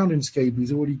the ground in scabies,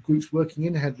 there are already groups working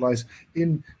in head lice,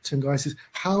 in tungitis?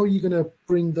 How are you going to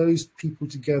bring those people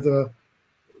together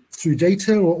through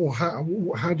data, or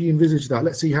how do you envisage that?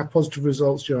 Let's say you have positive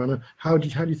results, Joanna. How do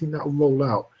you think that will roll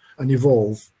out and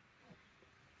evolve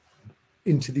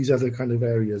into these other kind of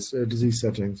areas, disease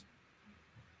settings?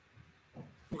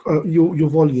 Your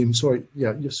volume, sorry.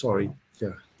 Yeah, you're sorry.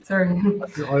 Yeah. Sorry.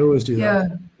 I always do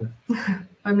that. Yeah.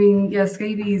 I mean, yeah,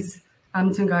 scabies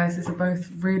and tungitis are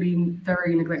both really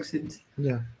very neglected.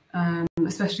 Yeah.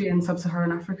 Especially in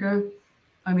sub-Saharan Africa.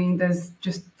 I mean, there's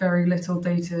just very little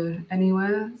data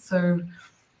anywhere. So,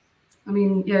 I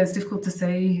mean, yeah, it's difficult to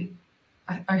say.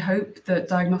 I hope that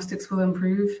diagnostics will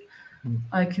improve.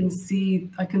 I can see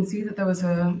that there was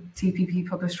a TPP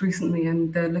published recently,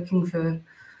 and they're looking for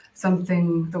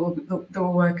something that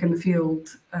will work in the field,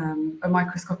 a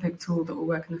microscopic tool that will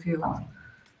work in the field.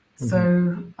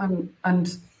 So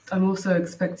I'm also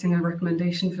expecting a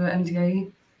recommendation for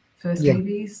NDA for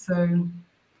scabies. So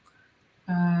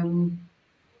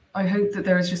I hope that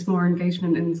there is just more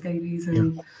engagement in scabies,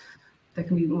 and there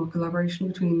can be more collaboration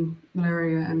between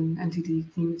malaria and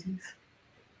NTD communities.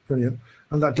 Brilliant.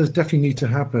 And that does definitely need to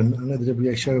happen. I know the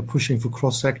WHO are pushing for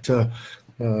cross-sector,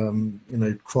 you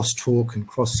know, cross-talk and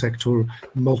cross-sector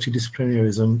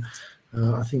multidisciplinarism.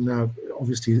 I think now,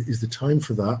 obviously, is the time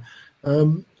for that.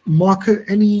 Marco,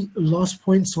 any last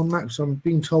points on that? Because I'm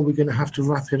being told we're going to have to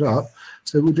wrap it up.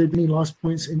 So would there be any last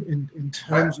points in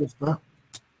terms of that?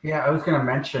 Yeah, I was going to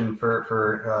mention for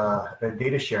the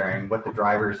data sharing, what the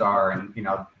drivers are. And, you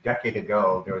know, a decade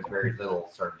ago, there was very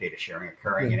little sort of data sharing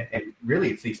occurring. And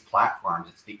really, it's these platforms.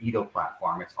 It's the IDDO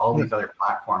platform. It's all these other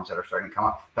platforms that are starting to come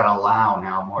up that allow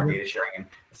now more data sharing. And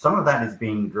some of that is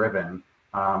being driven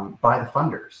by the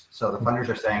funders. So the funders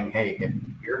are saying, hey, if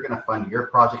you're going to fund your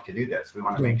project to do this, we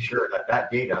want to make sure that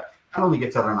that data not only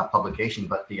gets out on a publication,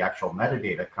 but the actual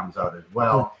metadata comes out as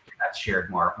well. That's shared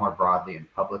more broadly and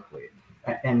publicly.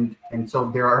 And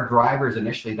so there are drivers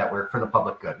initially that were for the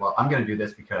public good. Well, I'm going to do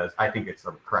this because I think it's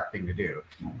the correct thing to do.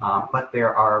 But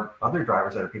there are other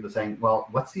drivers that are people saying, well,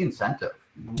 what's the incentive?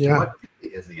 What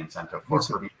is the incentive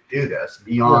for me to do this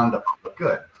beyond the public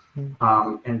good?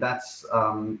 And that's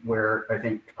where I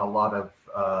think a lot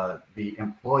of the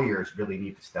employers really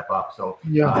need to step up. So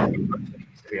to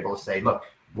be able to say, look,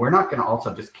 we're not going to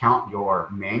also just count your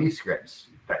manuscripts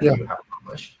that you have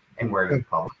published and where you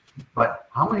publish. But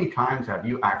how many times have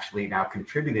you actually now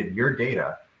contributed your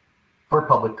data for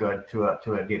public good to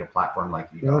a data platform like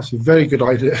you? Yeah, that's a very good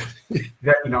idea.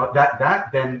 that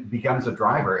then becomes a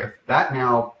driver. If that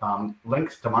now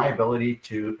links to my ability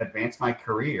to advance my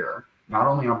career, not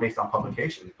only based on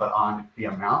publications, but on the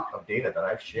amount of data that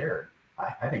I've shared,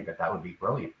 I think that would be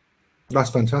brilliant. That's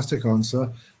a fantastic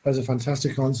answer. That's a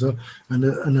fantastic answer, and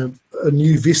a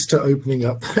new vista opening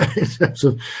up in terms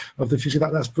of the future.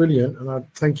 That's brilliant, and I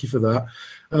thank you for that.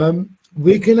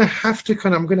 We're going to have to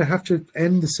I'm going to have to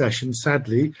end the session,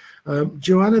 sadly.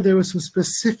 Joanna, there were some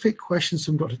specific questions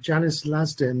from Dr. Janice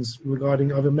Lasdens regarding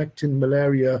ivermectin,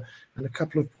 malaria, and a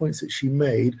couple of points that she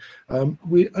made.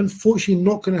 We're unfortunately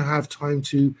not going to have time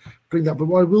to bring that, but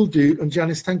what I will do, and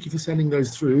Janice, thank you for sending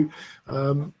those through.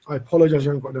 I apologize, I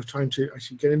haven't got enough time to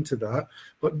actually get into that,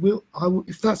 but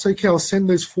if that's okay, I'll send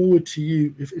those forward to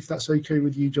you, if that's okay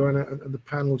with you, Joanna, and the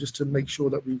panel, just to make sure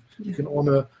that we can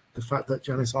honor the fact that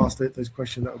Janice asked those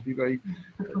questions. That would be very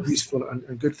useful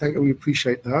and good. Thank you. We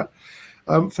appreciate that.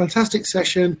 Fantastic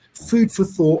session, food for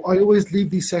thought. I always leave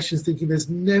these sessions thinking there's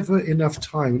never enough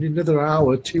time. We need another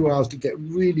hour, 2 hours to get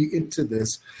really into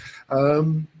this.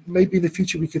 Maybe in the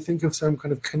future we could think of some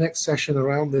kind of connect session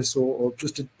around this, or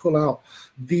just to pull out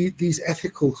these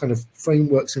ethical kind of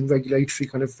frameworks and regulatory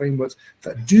kind of frameworks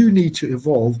that do need to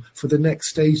evolve for the next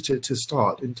stage to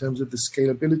start in terms of the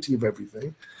scalability of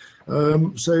everything.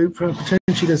 So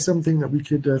potentially there's something that we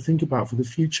could think about for the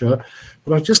future.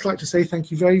 But I'd just like to say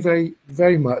thank you very, very,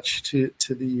 very much to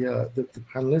the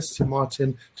panelists, to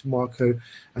Martin, to Marco,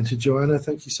 and to Joanna.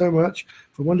 Thank you so much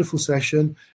for a wonderful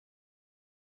session.